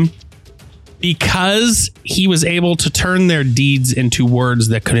Imperium because he was able to turn their deeds into words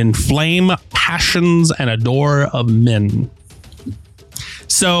that could inflame passions and adore of men.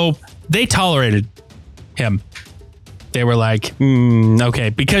 So they tolerated him. They were like, okay,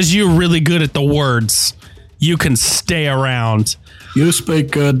 because you're really good at the words, you can stay around. You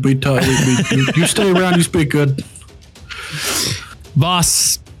speak good. You stay around. You speak good.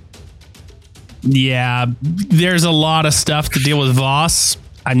 Voss. Yeah, there's a lot of stuff to deal with Voss.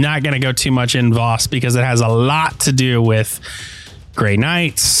 I'm not going to go too much in Voss because it has a lot to do with Grey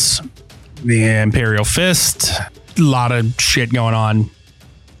Knights, the Imperial Fist, a lot of shit going on.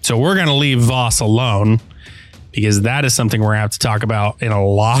 So we're going to leave Voss alone because that is something we're going to have to talk about in a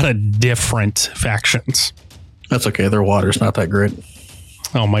lot of different factions. That's okay. Their water's not that great.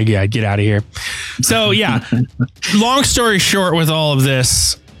 Oh my God, get out of here. So yeah, long story short with all of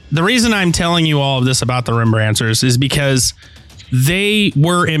this, the reason I'm telling you all of this about the Remembrancers is because they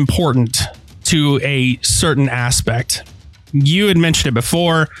were important to a certain aspect. You had mentioned it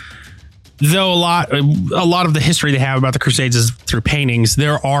before, though a lot of the history they have about the Crusades is through paintings.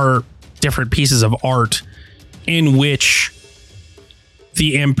 There are different pieces of art in which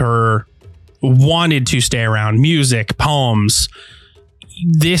the Emperor wanted to stay around. Music, poems.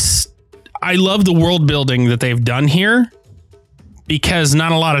 I love the world building that they've done here, because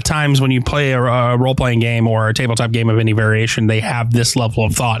not a lot of times when you play a role-playing game or a tabletop game of any variation, they have this level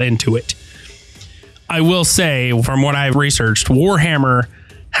of thought into it. I will say, from what I've researched, Warhammer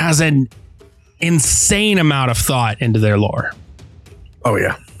has an insane amount of thought into their lore. Oh,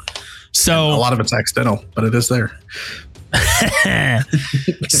 yeah. So and a lot of it's accidental, but it is there.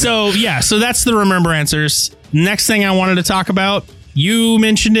 So that's the Remembrancers. Next thing I wanted to talk about, you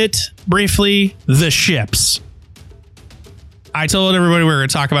mentioned it briefly, the ships. I told everybody we were going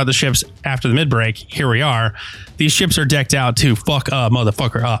to talk about the ships after the mid-break. Here we are. These ships are decked out to fuck a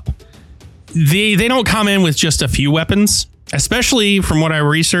motherfucker up. They don't come in with just a few weapons, especially from what I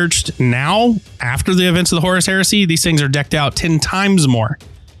researched now, after the events of the Horus Heresy, these things are decked out 10 times more.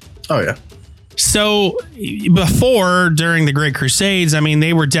 Oh, yeah. So before, during the Great Crusades, I mean,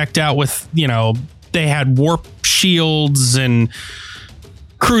 they were decked out with, they had warp shields and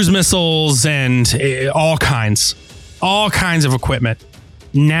cruise missiles and all kinds of equipment.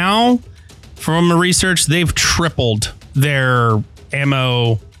 Now, from the research, they've tripled their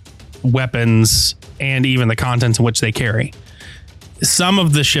ammo, weapons, and even the contents in which they carry. Some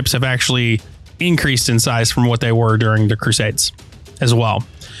of the ships have actually increased in size from what they were during the Crusades as well.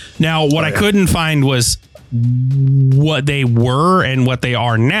 Now, what I couldn't find was what they were and what they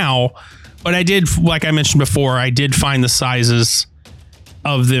are now, but I did, like I mentioned before, I did find the sizes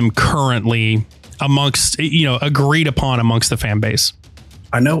of them currently amongst, agreed upon amongst the fan base.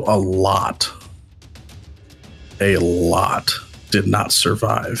 I know a lot did not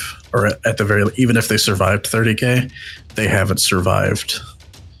survive, or at the very, even if they survived 30K, they haven't survived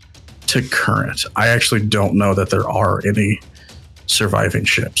to current. I actually don't know that there are any surviving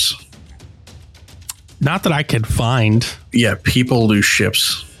ships. Not that I could find. Yeah, people lose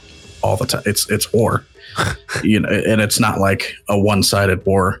ships all the time. It's war, and it's not like a one-sided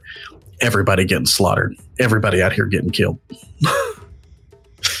war. Everybody getting slaughtered. Everybody out here getting killed.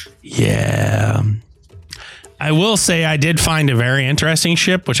 Yeah. I will say I did find a very interesting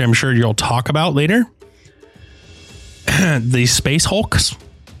ship, which I'm sure you'll talk about later. The Space Hulks.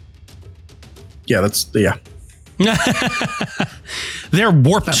 Yeah, yeah. They're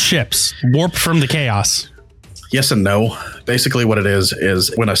warped ships, warped from the chaos. Yes and no. Basically what it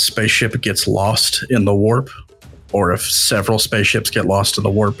is when a spaceship gets lost in the warp, or if several spaceships get lost in the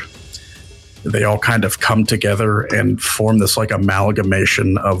warp, they all kind of come together and form this like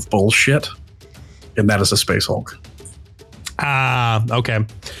amalgamation of bullshit. And that is a Space Hulk. Okay.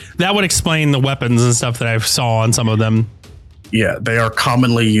 That would explain the weapons and stuff that I saw on some of them. Yeah, they are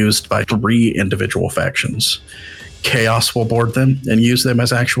commonly used by 3 individual factions. Chaos will board them and use them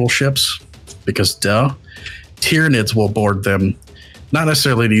as actual ships, because duh. Tyranids will board them, not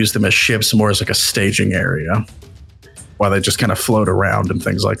necessarily to use them as ships, more as like a staging area, while they just kind of float around and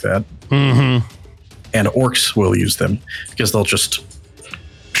things like that. Mm-hmm. And orcs will use them, because they'll just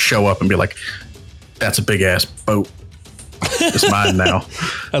show up and be like, that's a big ass boat. It's mine now.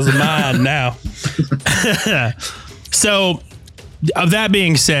 That's mine now. So, of that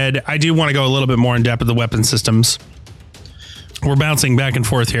being said, I do want to go a little bit more in depth with the weapon systems. We're bouncing back and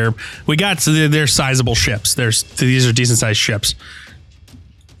forth here. We got to they're sizable ships. These are decent sized ships.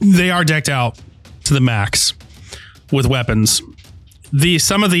 They are decked out to the max with weapons.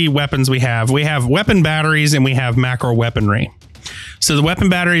 Some of the weapons we have weapon batteries and we have macro weaponry. So the weapon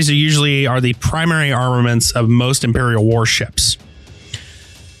batteries are the primary armaments of most Imperial warships.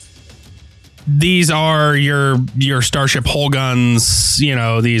 These are your starship hull guns,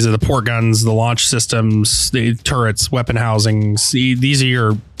 these are the port guns, the launch systems, the turrets, weapon housings. These are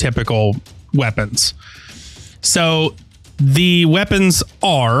your typical weapons. So the weapons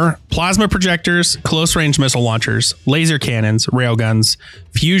are plasma projectors, close range missile launchers, laser cannons, railguns,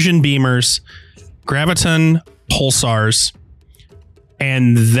 fusion beamers, graviton pulsars,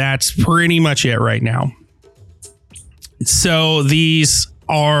 and that's pretty much it right now. So these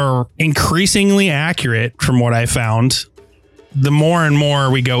are increasingly accurate from what I found. The more and more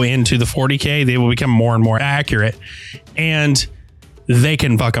we go into the 40K, they will become more and more accurate, and they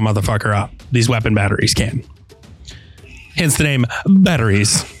can fuck a motherfucker up. These weapon batteries can. Hence the name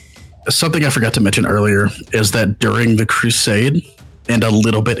batteries. Something I forgot to mention earlier is that during the Crusade and a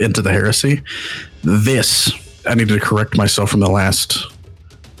little bit into the Heresy, I need to correct myself from the last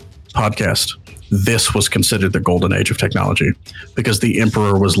podcast. This was considered the golden age of technology because the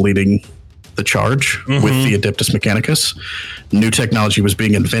Emperor was leading the charge with the Adeptus Mechanicus. New technology was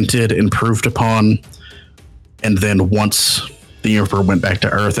being invented, improved upon, and then once the Emperor went back to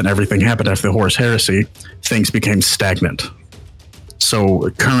Earth and everything happened after the Horus Heresy, things became stagnant. So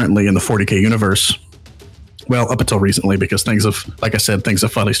currently in the 40K universe, well, up until recently, because things have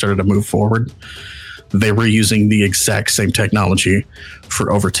finally started to move forward, they were using the exact same technology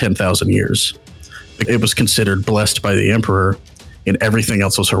for over 10,000 years. It was considered blessed by the Emperor, and everything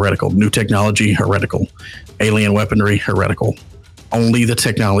else was heretical. New technology, heretical. Alien weaponry, heretical. Only the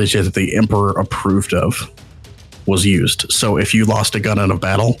technology that the Emperor approved of was used. So if you lost a gun in a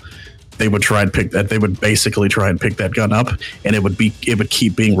battle, they would try and pick that. They would basically try and pick that gun up, and it would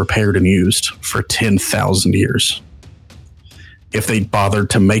keep being repaired and used for 10,000 years. If they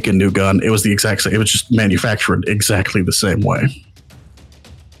bothered to make a new gun, it was the exact same. It was just manufactured exactly the same way.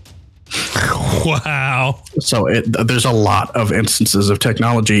 Wow. So there's a lot of instances of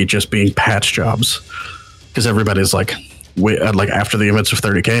technology just being patch jobs because everybody's like, after the events of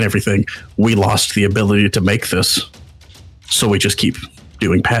 30K and everything, we lost the ability to make this. So we just keep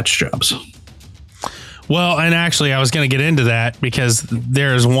doing patch jobs. Well, and actually I was going to get into that because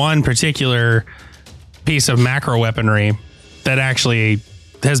there's one particular piece of macro weaponry that actually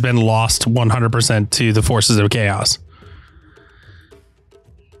has been lost 100% to the forces of chaos.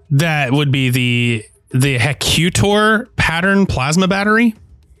 That would be the Hecutor pattern plasma battery.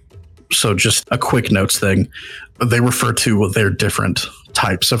 So just a quick notes thing. They refer to their different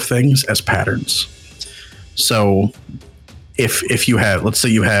types of things as patterns. So if you have, let's say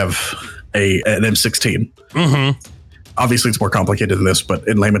you have an M16. Obviously it's more complicated than this, but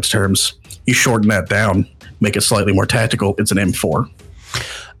in layman's terms, you shorten that down, make it slightly more tactical. It's an M4.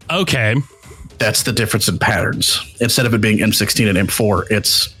 Okay. That's the difference in patterns. Instead of it being M16 and M4,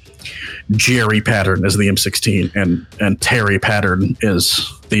 it's Jerry pattern is the M16 and Terry pattern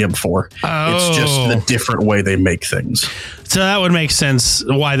is the M4. Oh. It's just the different way they make things. So that would make sense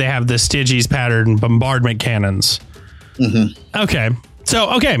why they have the Styges pattern bombardment cannons. Okay.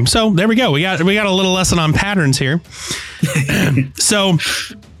 So there we go. We got a little lesson on patterns here. So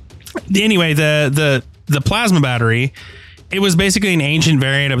anyway, the plasma battery, it was basically an ancient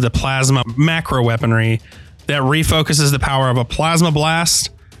variant of the plasma macro weaponry that refocuses the power of a plasma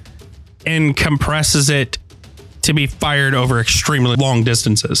blast and compresses it to be fired over extremely long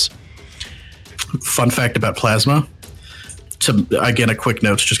distances. Fun fact about plasma. Again, a quick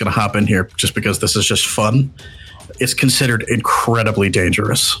note, just going to hop in here just because this is just fun. It's considered incredibly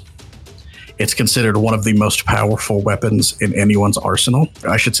dangerous. It's considered one of the most powerful weapons in anyone's arsenal.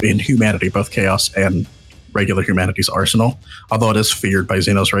 I should say in humanity, both chaos and regular humanity's arsenal, although it is feared by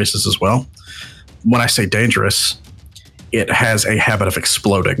Xenos races as well. When I say dangerous, it has a habit of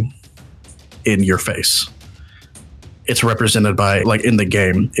exploding in your face. It's represented by, like in the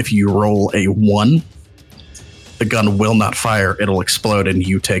game, if you roll a 1, the gun will not fire, it'll explode and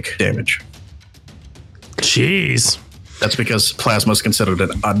you take damage. Jeez. That's because plasma is considered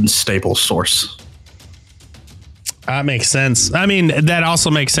an unstable source. That makes sense. I mean, that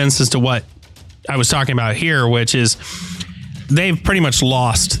also makes sense as to what I was talking about here, which is they've pretty much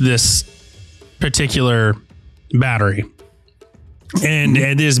lost this particular battery. And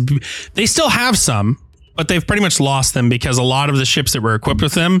they still have some, but they've pretty much lost them because a lot of the ships that were equipped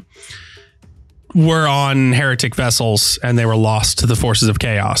with them were on heretic vessels and they were lost to the forces of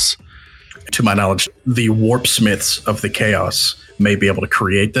chaos. To my knowledge, the warp smiths of the chaos may be able to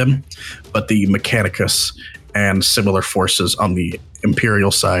create them, but the Mechanicus and similar forces on the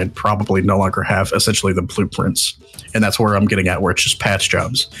Imperial side probably no longer have essentially the blueprints. And that's where I'm getting at, where it's just patch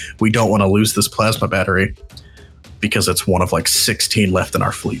jobs. We don't want to lose this plasma battery because it's one of like 16 left in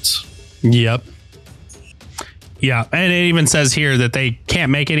our fleets. Yep. Yeah. And it even says here that they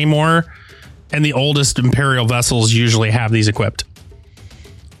can't make any more. And the oldest Imperial vessels usually have these equipped.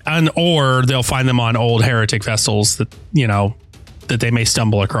 Or they'll find them on old heretic vessels that, that they may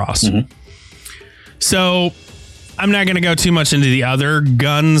stumble across. So I'm not going to go too much into the other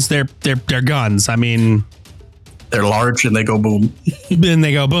guns. They're guns. I mean, they're large and they go boom. Then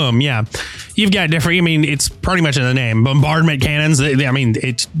they go boom. Yeah. You've got different. I mean, it's pretty much in the name. Bombardment cannons. I mean,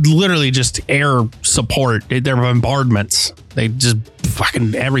 it's literally just air support. They're bombardments. They just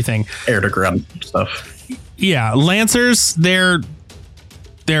fucking everything. Air to ground stuff. Yeah. Lancers, they're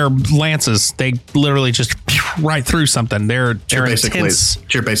lances. They literally just right through something. They're intense.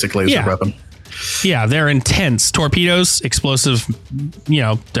 It's your basic laser weapon. Yeah, they're intense. Torpedoes, explosive,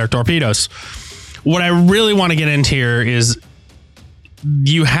 they're torpedoes. What I really want to get into here is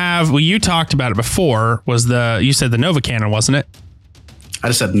you talked about it before, you said the Nova Cannon, wasn't it? I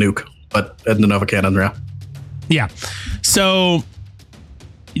just said nuke, but the Nova Cannon, yeah. Yeah. So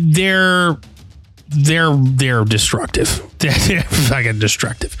they're destructive. They're fucking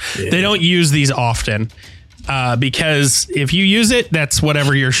destructive. Yeah. They don't use these often. Because if you use it, that's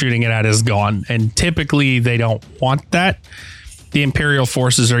whatever you're shooting it at is gone. And typically they don't want that. The Imperial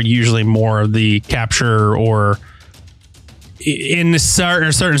forces are usually more of the capture, or in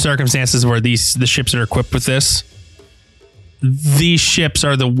certain circumstances where the ships that are equipped with this, these ships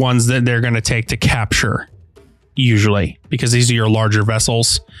are the ones that they're going to take to capture usually, because these are your larger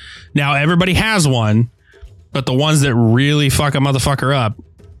vessels. Now everybody has one, but the ones that really fuck a motherfucker up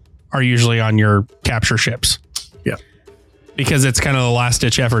are usually on your capture ships. Yeah. Because it's kind of the last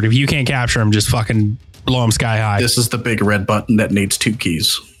ditch effort. If you can't capture them, just fucking blow them sky high. This is the big red button that needs 2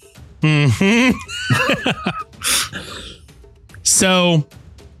 keys. Mm-hmm. So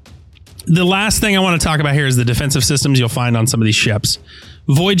the last thing I want to talk about here is the defensive systems you'll find on some of these ships.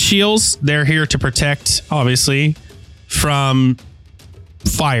 Void shields, they're here to protect, obviously, from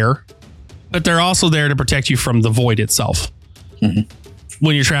fire, but they're also there to protect you from the void itself. Mm-hmm.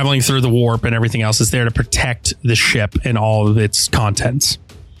 When you're traveling through the warp and everything else, it's there to protect the ship and all of its contents.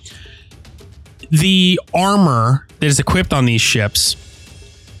 The armor that is equipped on these ships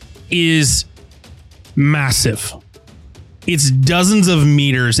is massive. It's dozens of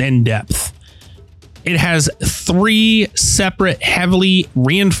meters in depth. It has 3 separate heavily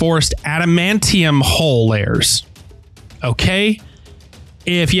reinforced adamantium hull layers. Okay?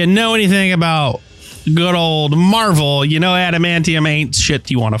 If you know anything about good old Marvel, adamantium ain't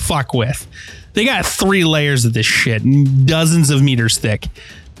shit you want to fuck with. They got 3 layers of this shit, dozens of meters thick.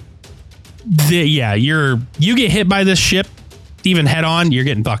 You get hit by this ship, even head on, you're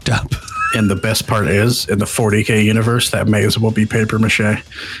getting fucked up. And the best part is, in the 40K universe, that may as well be paper mache.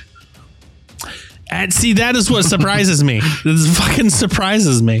 And see, that is what surprises me. This fucking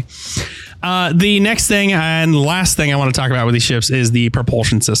surprises me. The next thing and last thing I want to talk about with these ships is the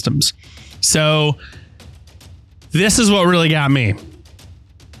propulsion systems. So this is what really got me.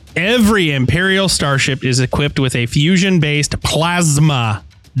 Every Imperial starship is equipped with a fusion-based plasma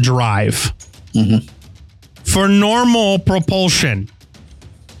drive for normal propulsion.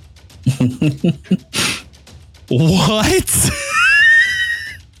 What?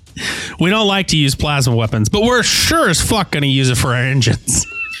 We don't like to use plasma weapons, but we're sure as fuck going to use it for our engines.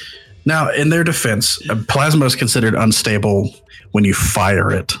 Now, in their defense, plasma is considered unstable when you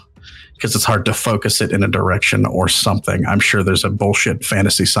fire it, because it's hard to focus it in a direction or something. I'm sure there's a bullshit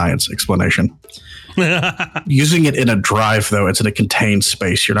fantasy science explanation. Using it in a drive, though, it's in a contained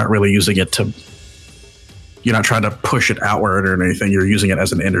space. You're not really using it to... You're not trying to push it outward or anything. You're using it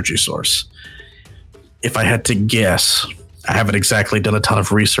as an energy source. If I had to guess, I haven't exactly done a ton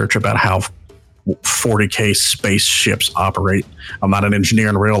of research about how 40K spaceships operate. I'm not an engineer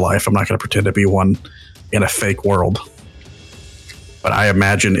in real life. I'm not going to pretend to be one in a fake world. But I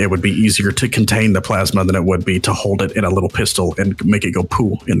imagine it would be easier to contain the plasma than it would be to hold it in a little pistol and make it go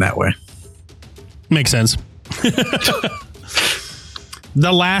poo in that way. Makes sense.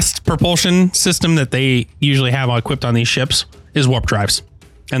 The last propulsion system that they usually have equipped on these ships is warp drives.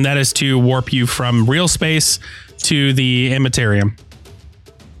 And that is to warp you from real space to the immaterium.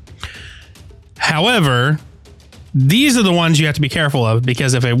 However, these are the ones you have to be careful of,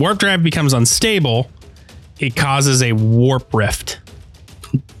 because if a warp drive becomes unstable, it causes a warp rift.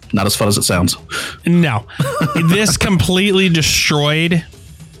 Not as fun as it sounds. No. This completely destroyed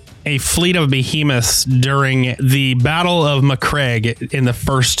a fleet of behemoths during the Battle of Macragge in the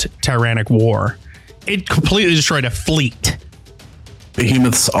First Tyrannic War. It completely destroyed a fleet.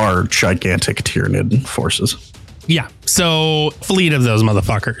 Behemoths are gigantic Tyranid forces. Yeah. So, fleet of those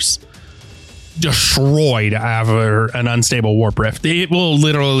motherfuckers destroyed after an unstable warp rift. It will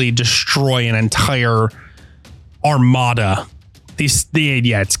literally destroy an entire armada.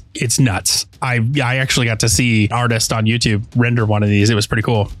 It's nuts. I actually got to see an artist on YouTube render one of these. It was pretty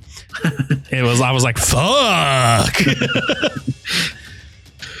cool. I was like, fuck.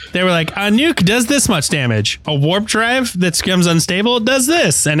 They were like, a nuke does this much damage. A warp drive that becomes unstable does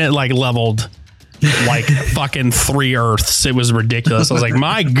this. And it like leveled like fucking 3 Earths. It was ridiculous. I was like,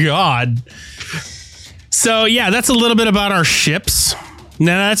 my God. So yeah, that's a little bit about our ships.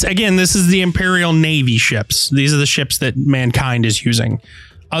 Now that's, again, this is the Imperial Navy ships. These are the ships that mankind is using.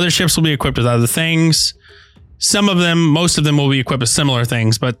 Other ships will be equipped with other things. Some of them, most of them will be equipped with similar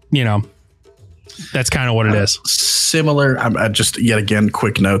things, but you know, that's kind of what it is. Similar. I just, yet again,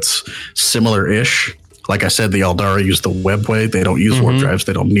 quick notes. Similar-ish. Like I said, the Aldari use the webway. They don't use warp drives.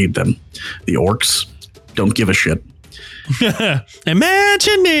 They don't need them. The orcs don't give a shit.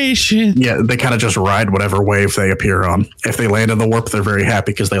 Imagination. Yeah, they kind of just ride whatever wave they appear on. If they land in the warp, they're very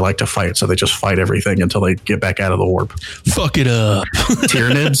happy because they like to fight. So they just fight everything until they get back out of the warp. Fuck it up.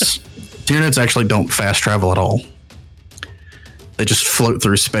 Tyranids actually don't fast travel at all. They just float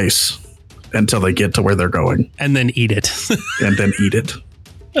through space until they get to where they're going. And then eat it.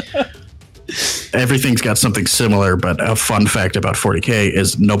 Everything's got something similar, but a fun fact about 40K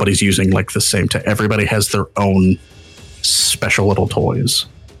is nobody's using like the same. Everybody has their own special little toys.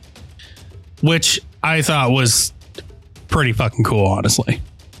 Which I thought was pretty fucking cool, honestly.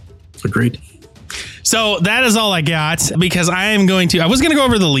 Agreed. So that is all I got because I was going to go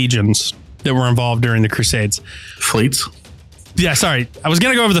over the legions that were involved during the Crusades. Fleets? Yeah, sorry. I was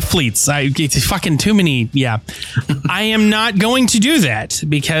going to go over the fleets. It's fucking too many. Yeah. I am not going to do that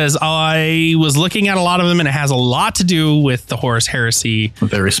because I was looking at a lot of them and it has a lot to do with the Horus Heresy.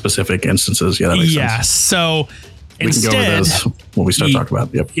 Very specific instances. Yeah, that makes sense. So we can go over those when we start talking about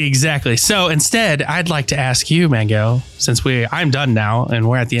it. Yep. Exactly. So instead, I'd like to ask you, Mango, since I'm done now and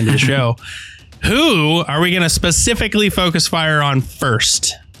we're at the end of the show, who are we going to specifically focus fire on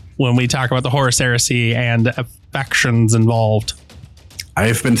first when we talk about the Horus Heresy and factions involved?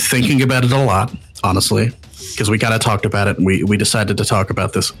 I've been thinking about it a lot, honestly, because we kind of talked about it and we decided to talk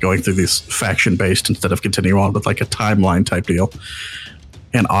about this going through this faction based instead of continuing on with like a timeline type deal.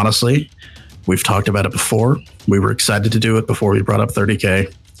 And honestly, we've talked about it before. We were excited to do it before we brought up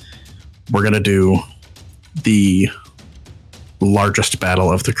 30K. We're going to do the largest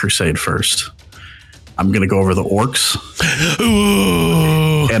battle of the Crusade first. I'm going to go over the orcs.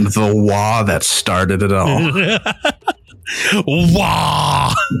 Ooh. And the Wa that started it all.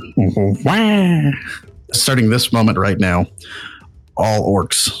 Wah! Starting this moment right now, all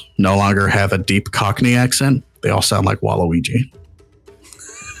orcs no longer have a deep Cockney accent. They all sound like Waluigi.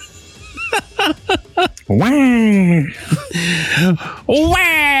 Wah!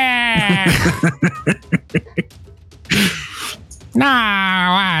 Wah!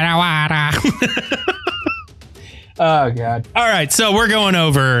 Nah, wada. Oh, God. All right, so we're going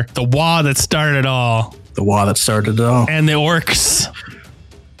over the Wa that started it all. The Wa that started it all. And the orcs.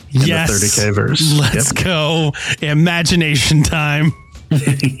 In yes. The 30K verse. Let's go. Imagination time.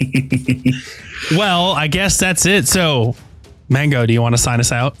 Well, I guess that's it. So, Mango, do you want to sign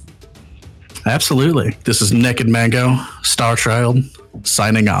us out? Absolutely. This is Naked Mango, Star Child,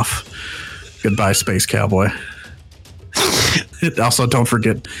 signing off. Goodbye, Space Cowboy. Also, don't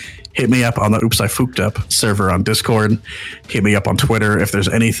forget, hit me up on the Oops I Fooked Up server on Discord. Hit me up on Twitter if there's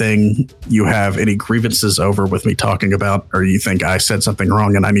anything you have any grievances over with me talking about, or you think I said something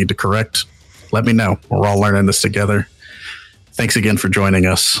wrong and I need to correct. Let me know. We're all learning this together. Thanks again for joining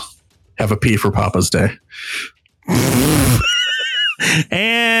us. Have a pee for Papa's Day.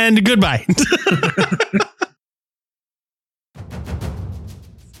 And goodbye.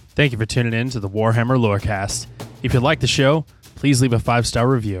 Thank you for tuning in to the Warhammer Lorecast. If you like the show, please leave a 5-star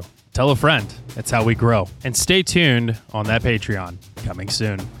review. Tell a friend. That's how we grow. And stay tuned on that Patreon, coming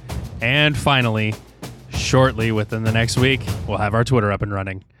soon. And finally, shortly within the next week, we'll have our Twitter up and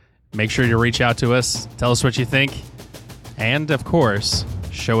running. Make sure you reach out to us, tell us what you think, and of course,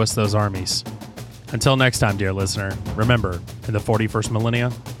 show us those armies. Until next time, dear listener, remember, in the 41st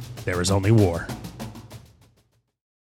millennia, there is only war.